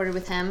I recorded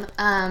with him,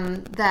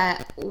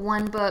 that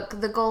one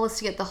book, the goal is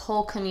to get the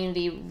whole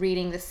community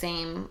reading the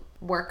same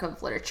work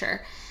of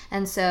literature.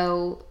 And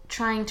so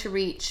trying to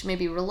reach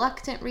maybe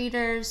reluctant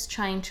readers,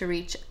 trying to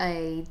reach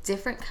a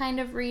different kind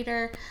of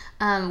reader,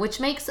 which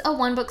makes a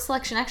one book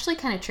selection actually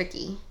kind of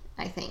tricky,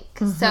 I think.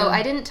 Mm-hmm. So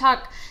I didn't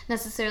talk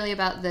necessarily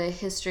about the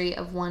history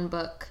of one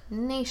book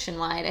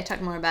nationwide. I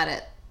talked more about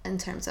it in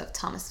terms of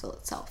Thomasville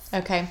itself.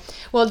 Okay.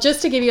 Well,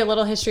 just to give you a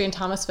little history in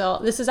Thomasville,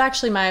 this is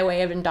actually my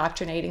way of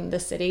indoctrinating the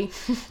city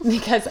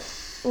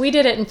because we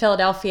did it in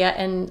Philadelphia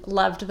and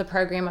loved the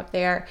program up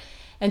there.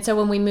 And so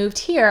when we moved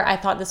here, I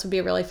thought this would be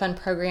a really fun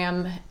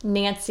program.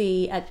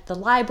 Nancy at the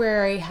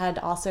library had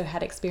also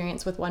had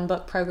experience with one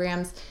book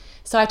programs.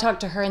 So I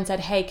talked to her and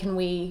said, hey, can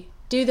we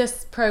do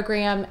this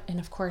program? And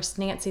of course,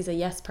 Nancy's a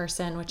yes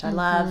person, which I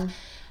love.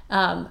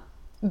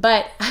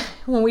 But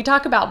when we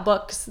talk about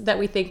books that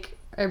we think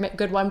are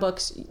good one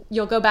books,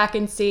 you'll go back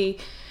and see,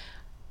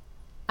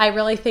 I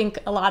really think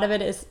a lot of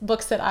it is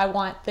books that I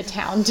want the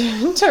town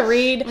to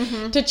read,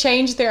 to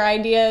change their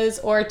ideas,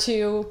 or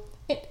to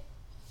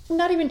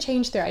not even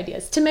change their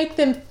ideas, to make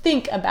them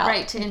think about.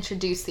 Right, to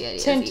introduce the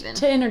ideas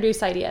to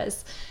introduce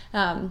ideas.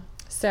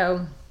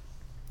 So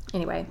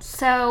anyway.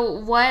 So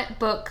what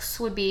books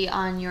would be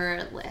on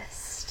your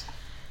list?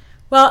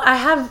 Well, I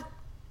have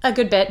a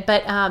good bit,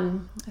 but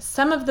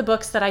some of the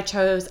books that I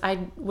chose, I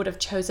would have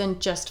chosen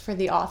just for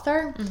the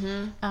author.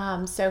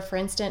 So for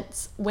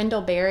instance,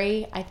 Wendell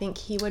Berry, I think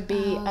he would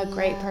be a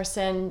great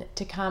person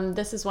to come.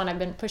 This is one I've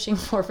been pushing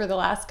for the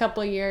last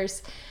couple of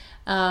years,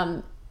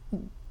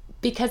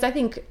 because I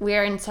think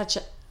we're in such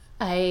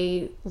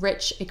a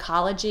rich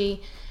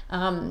ecology.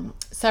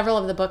 Several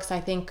of the books I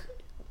think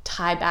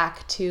tie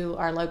back to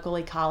our local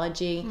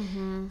ecology,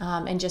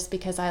 and just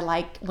because I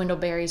like Wendell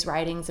Berry's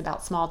writings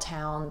about small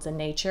towns and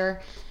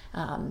nature,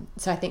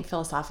 so I think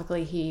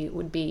philosophically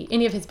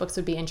any of his books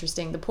would be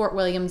interesting. The Port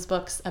Williams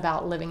books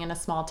about living in a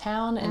small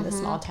town and the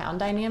small town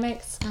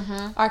dynamics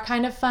are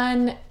kind of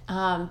fun,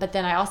 but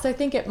then I also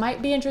think it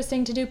might be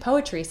interesting to do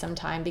poetry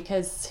sometime,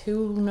 because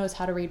who knows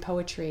how to read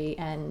poetry,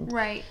 and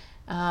Right.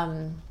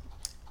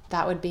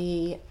 That would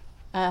be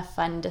a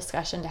fun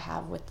discussion to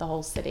have with the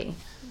whole city.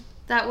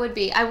 That would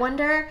be. I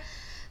wonder,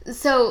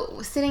 so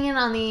sitting in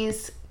on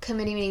these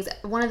committee meetings,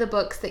 one of the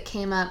books that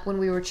came up when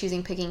we were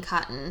choosing Picking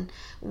Cotton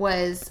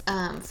was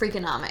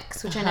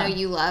Freakonomics, which I know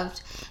you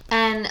loved.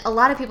 And a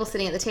lot of people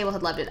sitting at the table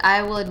had loved it.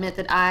 I will admit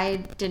that I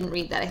didn't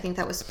read that. I think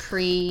that was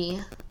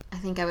I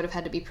think I would have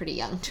had to be pretty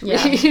young to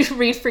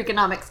read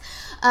Freakonomics.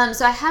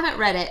 So I haven't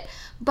read it,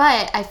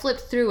 but I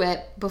flipped through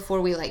it before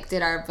we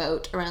did our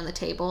vote around the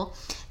table.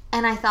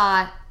 And I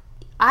thought,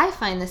 I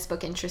find this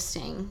book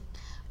interesting,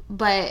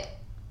 but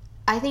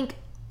I think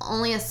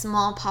only a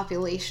small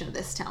population of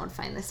this town would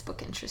find this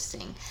book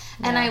interesting.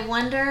 Yeah. And I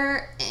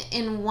wonder,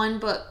 in one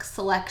book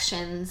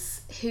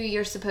selections, who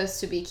you're supposed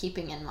to be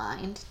keeping in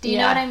mind. Do you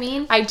know what I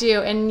mean? I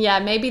do. And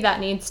maybe that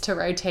needs to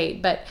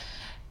rotate, but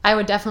I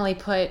would definitely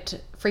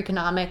put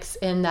Freakonomics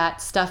in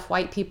that stuff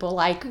white people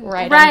like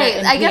right under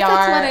NPR. I guess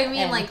that's what I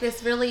mean,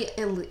 this really,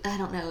 I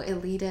don't know,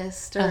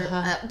 elitist,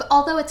 or but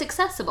although it's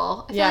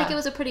accessible. I feel like it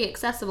was a pretty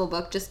accessible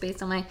book just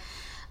based on my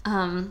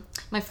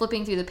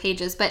flipping through the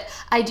pages. But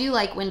I do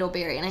like Wendell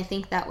Berry, and I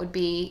think that would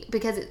be,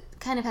 because it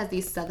kind of has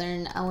these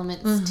southern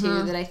elements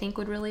too that I think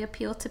would really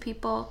appeal to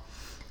people.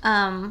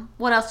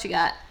 What else you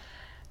got?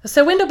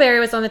 So Wendell Berry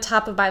was on the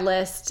top of my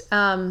list.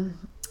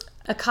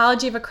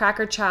 Ecology of a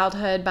Cracker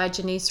Childhood by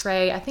Janice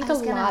Ray. I think a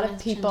lot of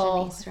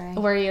people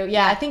were you.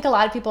 Yeah, I think a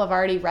lot of people have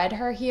already read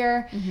her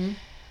here.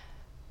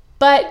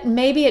 But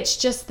maybe it's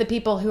just the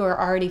people who are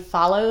already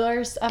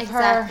followers of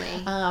her,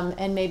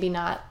 and maybe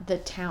not the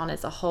town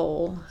as a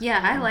whole.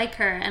 Yeah, I like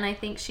her, and I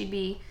think she'd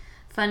be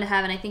fun to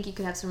have, and I think you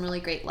could have some really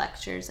great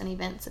lectures and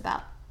events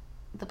about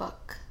the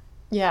book.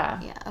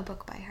 Yeah, a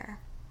book by her.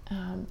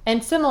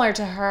 And similar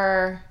to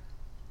her,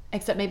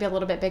 except maybe a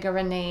little bit bigger of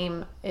a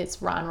name,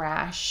 it's Ron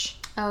Rash.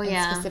 Oh,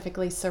 yeah. And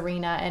specifically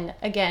Serena. And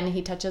again,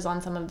 he touches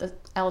on some of the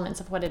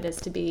elements of what it is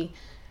to be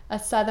a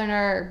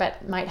Southerner,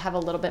 but might have a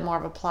little bit more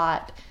of a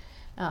plot,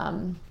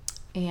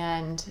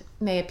 and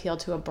may appeal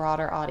to a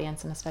broader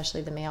audience, and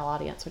especially the male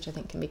audience, which I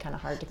think can be kind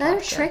of hard to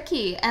capture. They're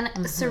tricky. And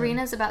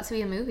Serena's about to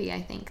be a movie,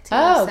 I think, too.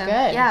 Oh, good.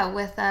 Yeah,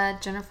 with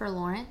Jennifer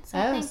Lawrence,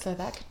 I think. So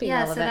that could be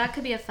relevant. So that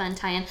could be a fun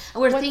tie-in.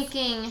 We're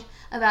thinking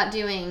about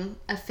doing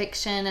a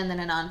fiction and then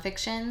a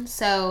nonfiction.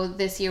 So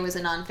this year was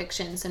a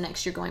nonfiction, so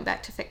next year going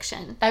back to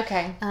fiction.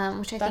 Okay.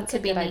 Which I think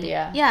could be a good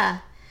idea. Yeah.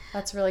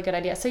 That's a really good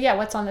idea. So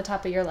what's on the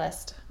top of your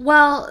list?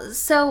 Well,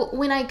 so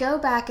when I go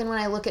back and when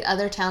I look at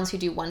other towns who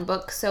do one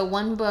book, so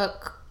one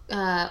book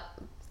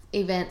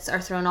events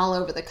are thrown all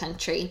over the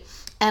country.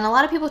 And a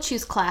lot of people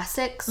choose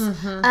classics,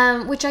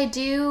 which I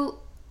do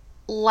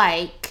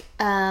like,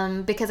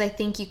 because I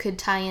think you could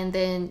tie in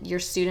then your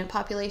student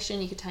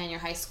population, you could tie in your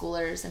high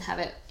schoolers and have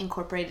it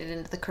incorporated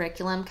into the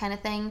curriculum kind of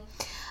thing.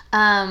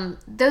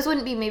 Those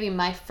wouldn't be maybe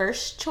my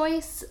first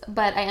choice,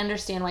 but I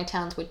understand why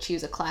towns would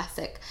choose a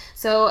classic.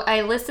 So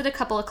I listed a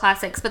couple of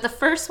classics, but the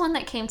first one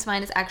that came to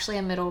mind is actually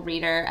a middle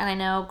reader, and I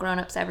know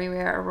grown-ups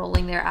everywhere are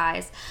rolling their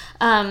eyes.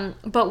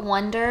 But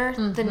Wonder,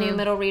 the new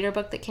middle reader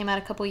book that came out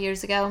a couple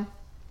years ago,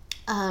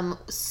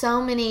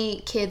 so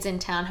many kids in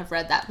town have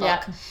read that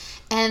book,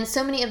 and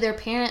so many of their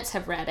parents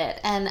have read it.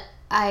 And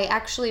I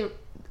actually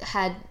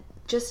had,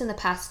 just in the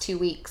past 2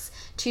 weeks,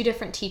 2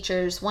 different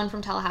teachers, one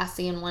from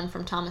Tallahassee and one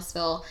from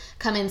Thomasville,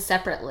 come in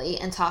separately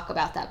and talk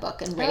about that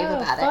book and rave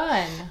about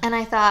it. And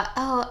I thought,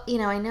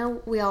 I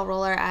know we all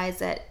roll our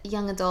eyes at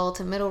young adult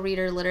and middle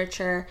reader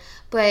literature,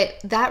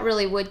 but that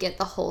really would get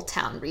the whole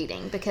town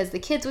reading, because the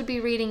kids would be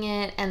reading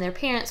it and their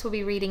parents would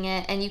be reading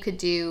it, and you could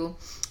do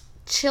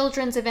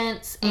children's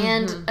events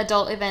and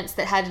adult events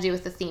that had to do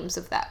with the themes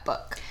of that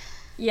book.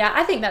 Yeah,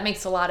 I think that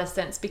makes a lot of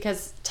sense,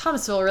 because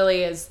Thomasville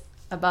really is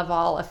above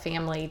all a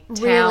family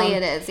town. Really,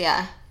 it is,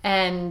 yeah.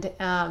 And,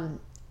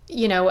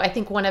 you know, I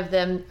think one of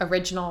the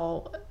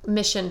original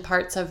mission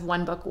parts of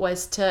One Book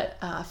was to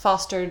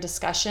foster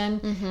discussion.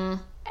 Mm-hmm.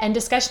 And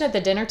discussion at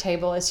the dinner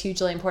table is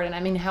hugely important.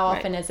 I mean, how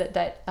often is it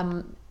that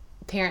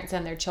parents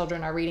and their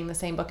children are reading the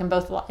same book and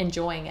both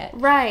enjoying it?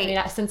 Right.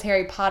 I mean, since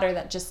Harry Potter,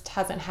 that just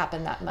hasn't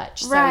happened that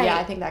much. So, right. yeah,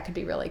 I think that could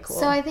be really cool.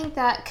 So I think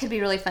that could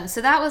be really fun. So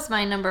that was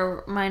my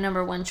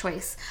number one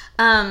choice.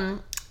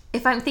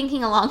 If I'm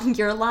thinking along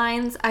your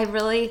lines, I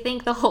really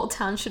think the whole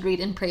town should read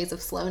In Praise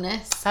of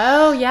Slowness.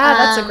 Oh, yeah,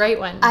 that's a great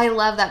one. I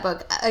love that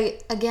book.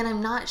 Again,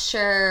 I'm not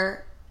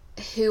sure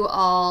who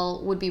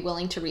all would be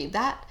willing to read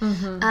that.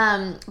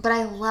 Mm-hmm. But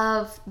I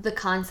love the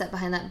concept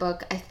behind that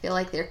book. I feel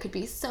like there could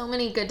be so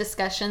many good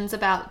discussions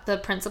about the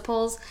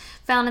principles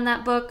found in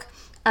that book.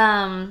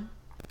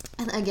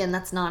 And again,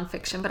 that's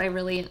nonfiction, but I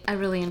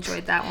really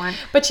enjoyed that one.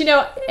 But you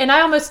know, and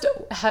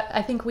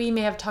I think we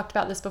may have talked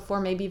about this before,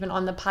 maybe even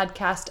on the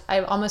podcast. I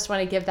almost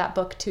want to give that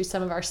book to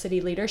some of our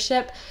city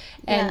leadership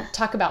and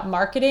talk about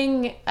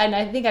marketing. And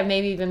I think I've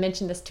maybe even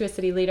mentioned this to a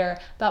city leader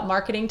about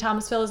marketing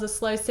Thomasville as a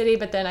slow city,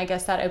 but then I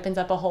guess that opens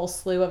up a whole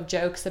slew of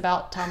jokes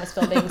about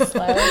Thomasville being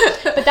slow.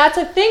 But that's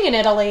a thing in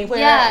Italy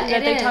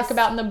that they talk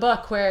about in the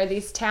book, where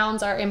these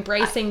towns are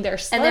embracing their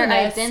slowness. And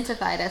they're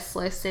identified as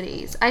slow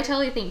cities. I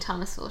totally think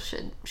Thomasville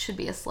should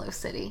be a slow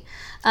city.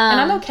 And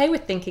I'm okay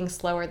with thinking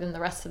slower than the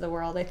rest of the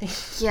world, I think.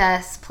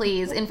 Yes,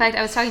 please. In fact,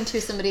 I was talking to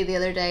somebody the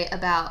other day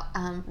about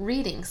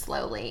reading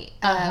slowly.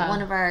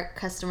 One of our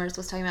customers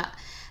was talking about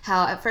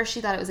how at first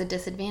she thought it was a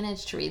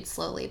disadvantage to read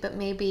slowly, but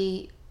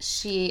maybe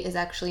she is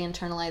actually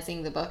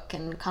internalizing the book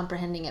and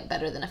comprehending it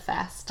better than a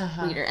fast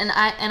reader. And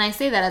I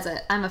say that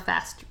as I'm a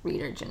fast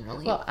reader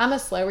generally. Well, I'm a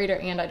slow reader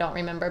and I don't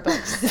remember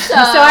books. so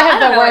I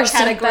have the worst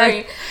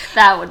category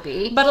that would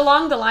be. But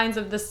along the lines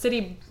of the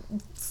city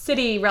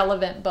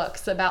relevant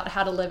books about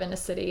how to live in a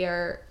city,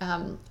 or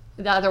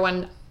the other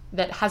one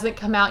that hasn't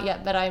come out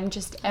yet, but I'm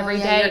just every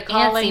day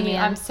calling me.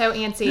 I'm so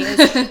antsy.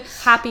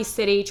 Is Happy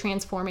City: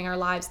 Transforming Our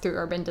Lives Through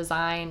Urban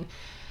Design.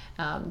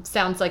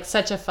 Sounds like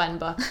such a fun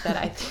book that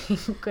I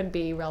think could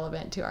be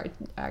relevant to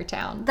our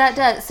town. That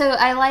does. So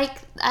I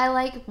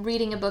like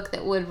reading a book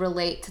that would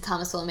relate to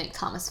Thomasville and make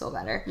Thomasville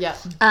better. Yeah.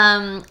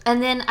 And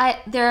then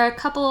there are a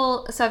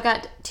couple. So I've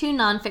got 2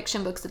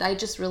 nonfiction books that I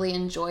just really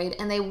enjoyed,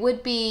 and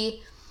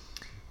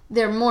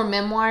they're more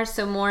memoirs,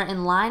 so more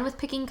in line with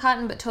Picking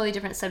Cotton, but totally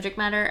different subject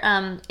matter.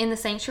 In the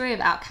Sanctuary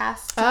of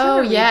Outcasts. Did you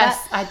ever read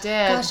that? I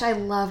did. Gosh, I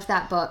loved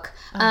that book.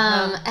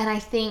 And I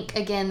think,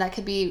 again, that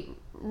could be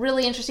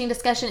really interesting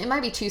discussion. It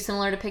might be too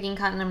similar to Picking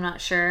Cotton, I'm not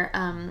sure.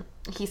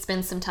 He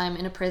spends some time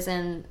in a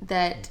prison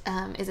that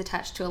is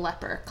attached to a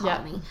leper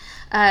colony.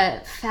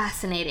 Yep.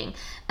 Fascinating.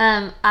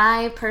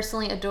 I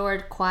personally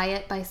adored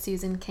Quiet by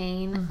Susan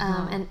Cain.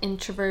 And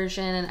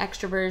introversion and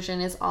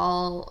extroversion is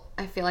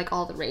I feel like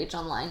all the rage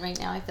online right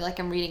now. I feel like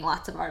I'm reading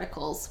lots of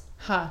articles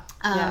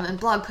and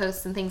blog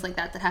posts and things like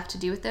that have to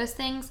do with those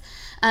things.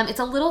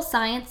 It's a little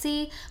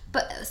sciencey,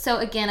 but so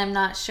again, I'm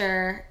not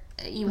sure.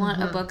 You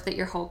want a book that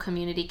your whole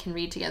community can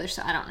read together,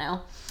 so I don't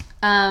know.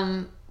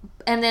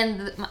 And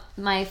then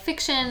my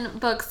fiction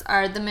books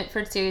are the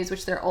Mitford series,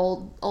 which they're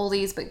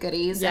oldies but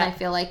goodies, and I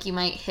feel like you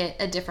might hit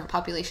a different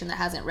population that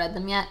hasn't read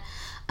them yet.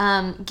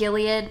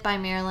 Gilead by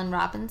Marilyn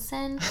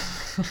Robinson.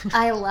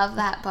 I love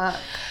that book.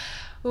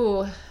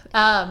 Ooh.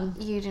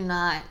 You do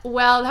not.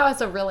 Well, that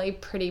was a really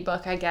pretty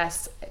book, I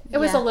guess. It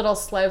was a little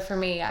slow for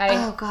me.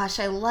 Oh gosh,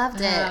 I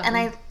loved it. And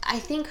I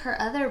think her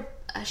other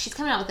she's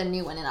coming out with a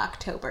new one in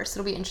October, so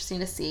it'll be interesting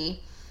to see,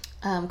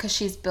 because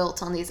she's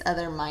built on these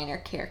other minor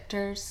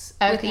characters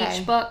with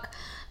each book.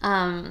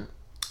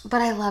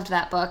 But I loved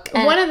that book.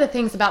 And one of the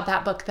things about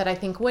that book that I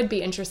think would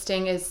be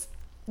interesting is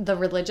the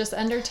religious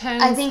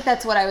undertones. I think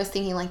that's what I was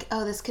thinking, like,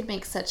 oh, this could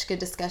make such good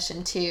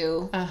discussion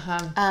too.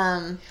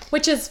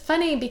 Which is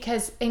funny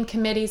because in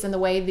committees and the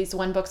way these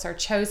One Books are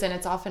chosen,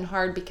 it's often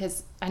hard,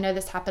 because I know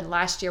this happened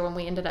last year when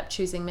we ended up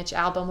choosing Mitch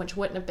Albom, which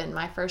wouldn't have been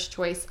my first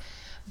choice.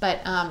 But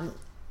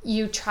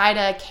you try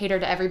to cater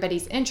to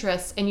everybody's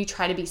interests and you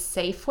try to be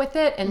safe with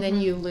it, and then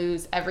you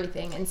lose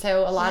everything. And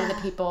so a lot of the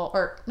people,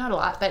 or not a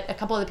lot, but a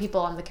couple of the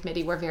people on the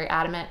committee were very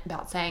adamant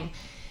about saying,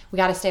 we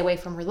got to stay away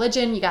from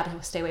religion, you got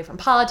to stay away from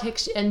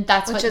politics, and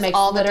that's what makes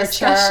all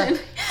literature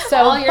so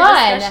all your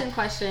fun. Discussion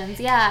questions.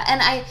 Yeah.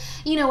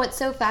 And what's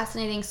so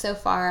fascinating so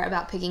far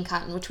about Picking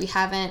Cotton, which we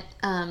haven't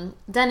done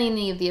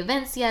any of the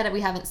events yet, we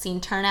haven't seen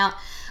turnout,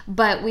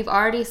 but we've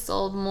already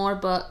sold more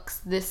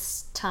books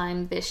this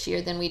time this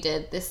year than we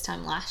did this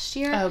time last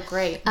year. Oh,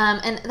 great.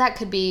 And that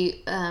could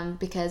be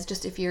because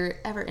just if you're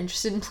ever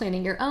interested in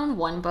planning your own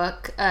One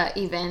Book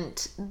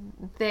event,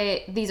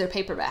 these are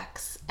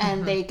paperbacks,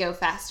 and they go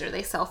faster.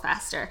 They sell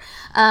faster.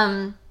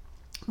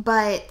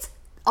 But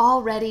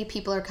already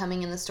people are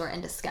coming in the store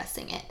and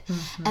discussing it.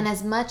 And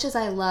as much as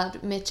I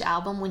loved Mitch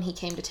Albom when he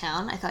came to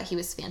town, I thought he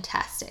was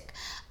fantastic.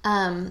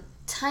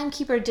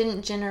 Timekeeper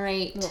didn't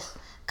generate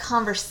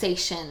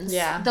conversations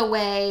the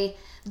way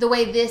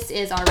this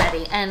is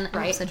already. And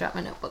I dropped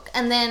my notebook.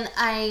 And then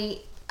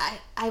I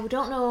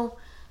don't know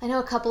I know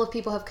a couple of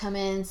people have come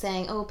in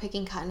saying, oh,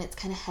 picking cotton, it's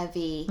kind of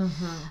heavy.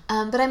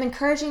 But I'm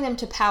encouraging them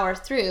to power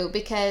through,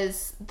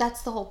 because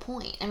that's the whole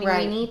point. I mean,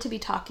 Right. we need to be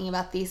talking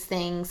about these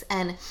things.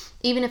 And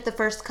even if the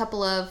first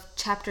couple of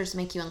chapters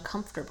make you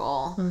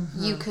uncomfortable,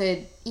 you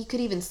could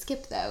even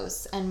skip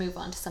those and move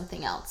on to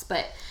something else.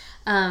 But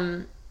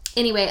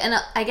anyway, and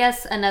I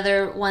guess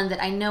another one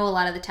that I know a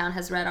lot of the town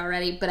has read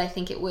already, but I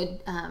think it would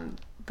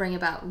bring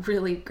about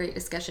really great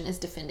discussion, is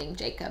Defending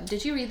Jacob.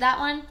 Did you read that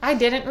one? I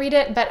didn't read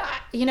it, but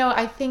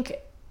I think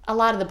a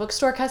lot of the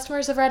bookstore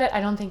customers have read it. I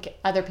don't think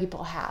other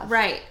people have.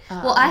 Right.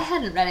 Well, I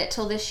hadn't read it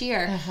till this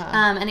year,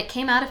 and it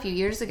came out a few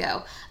years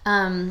ago.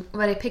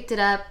 But I picked it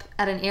up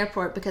at an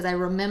airport because I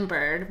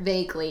remembered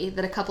vaguely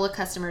that a couple of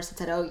customers had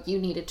said, "Oh, you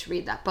needed to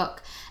read that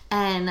book,"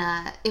 and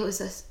it was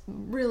a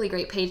really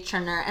great page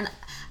turner. And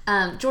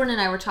Jordan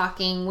and I were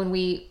talking when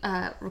we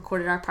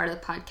recorded our part of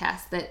the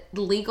podcast that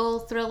legal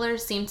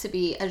thrillers seem to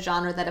be a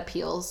genre that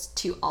appeals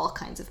to all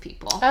kinds of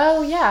people.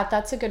 Oh yeah,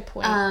 that's a good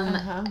point.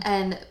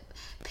 And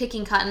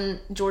Picking Cotton,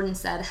 Jordan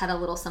said, had a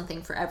little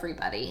something for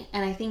everybody.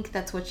 And I think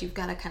that's what you've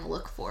got to kind of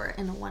look for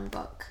in a one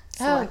book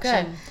selection.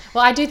 Oh, good.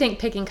 Well, I do think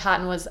Picking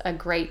Cotton was a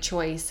great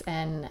choice,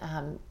 and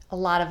a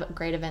lot of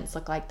great events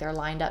look like they're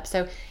lined up.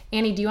 So,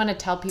 Annie, do you want to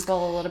tell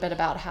people a little bit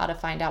about how to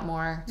find out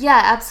more?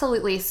 Yeah,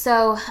 absolutely.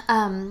 So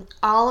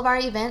all of our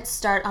events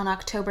start on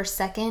October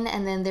 2nd,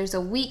 and then there's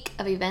a week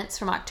of events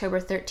from October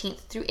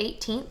 13th through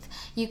 18th.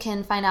 You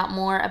can find out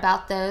more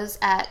about those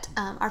at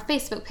our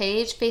Facebook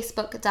page,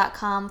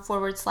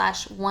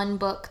 facebook.com/One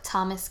Book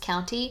Thomas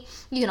County.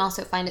 You can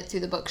also find it through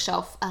the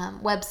Bookshelf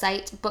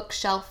website,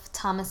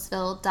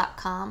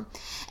 bookshelfthomasville.com.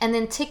 And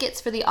then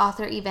tickets for the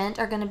author event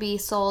are going to be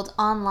sold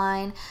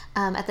online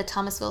at the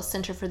Thomasville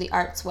Center for the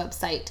Arts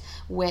website,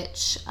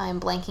 which I'm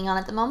blanking on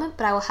at the moment,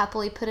 but I will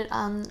happily put it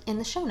in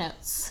the show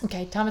notes.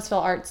 Okay,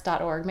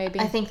 thomasvillearts.org maybe?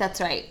 I think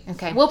that's right.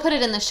 Okay. We'll put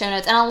it in the show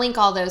notes, and I'll link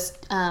all those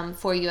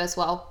for you as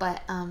well.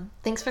 But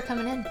thanks for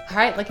coming in. All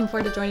right, looking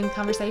forward to joining the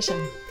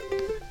conversation.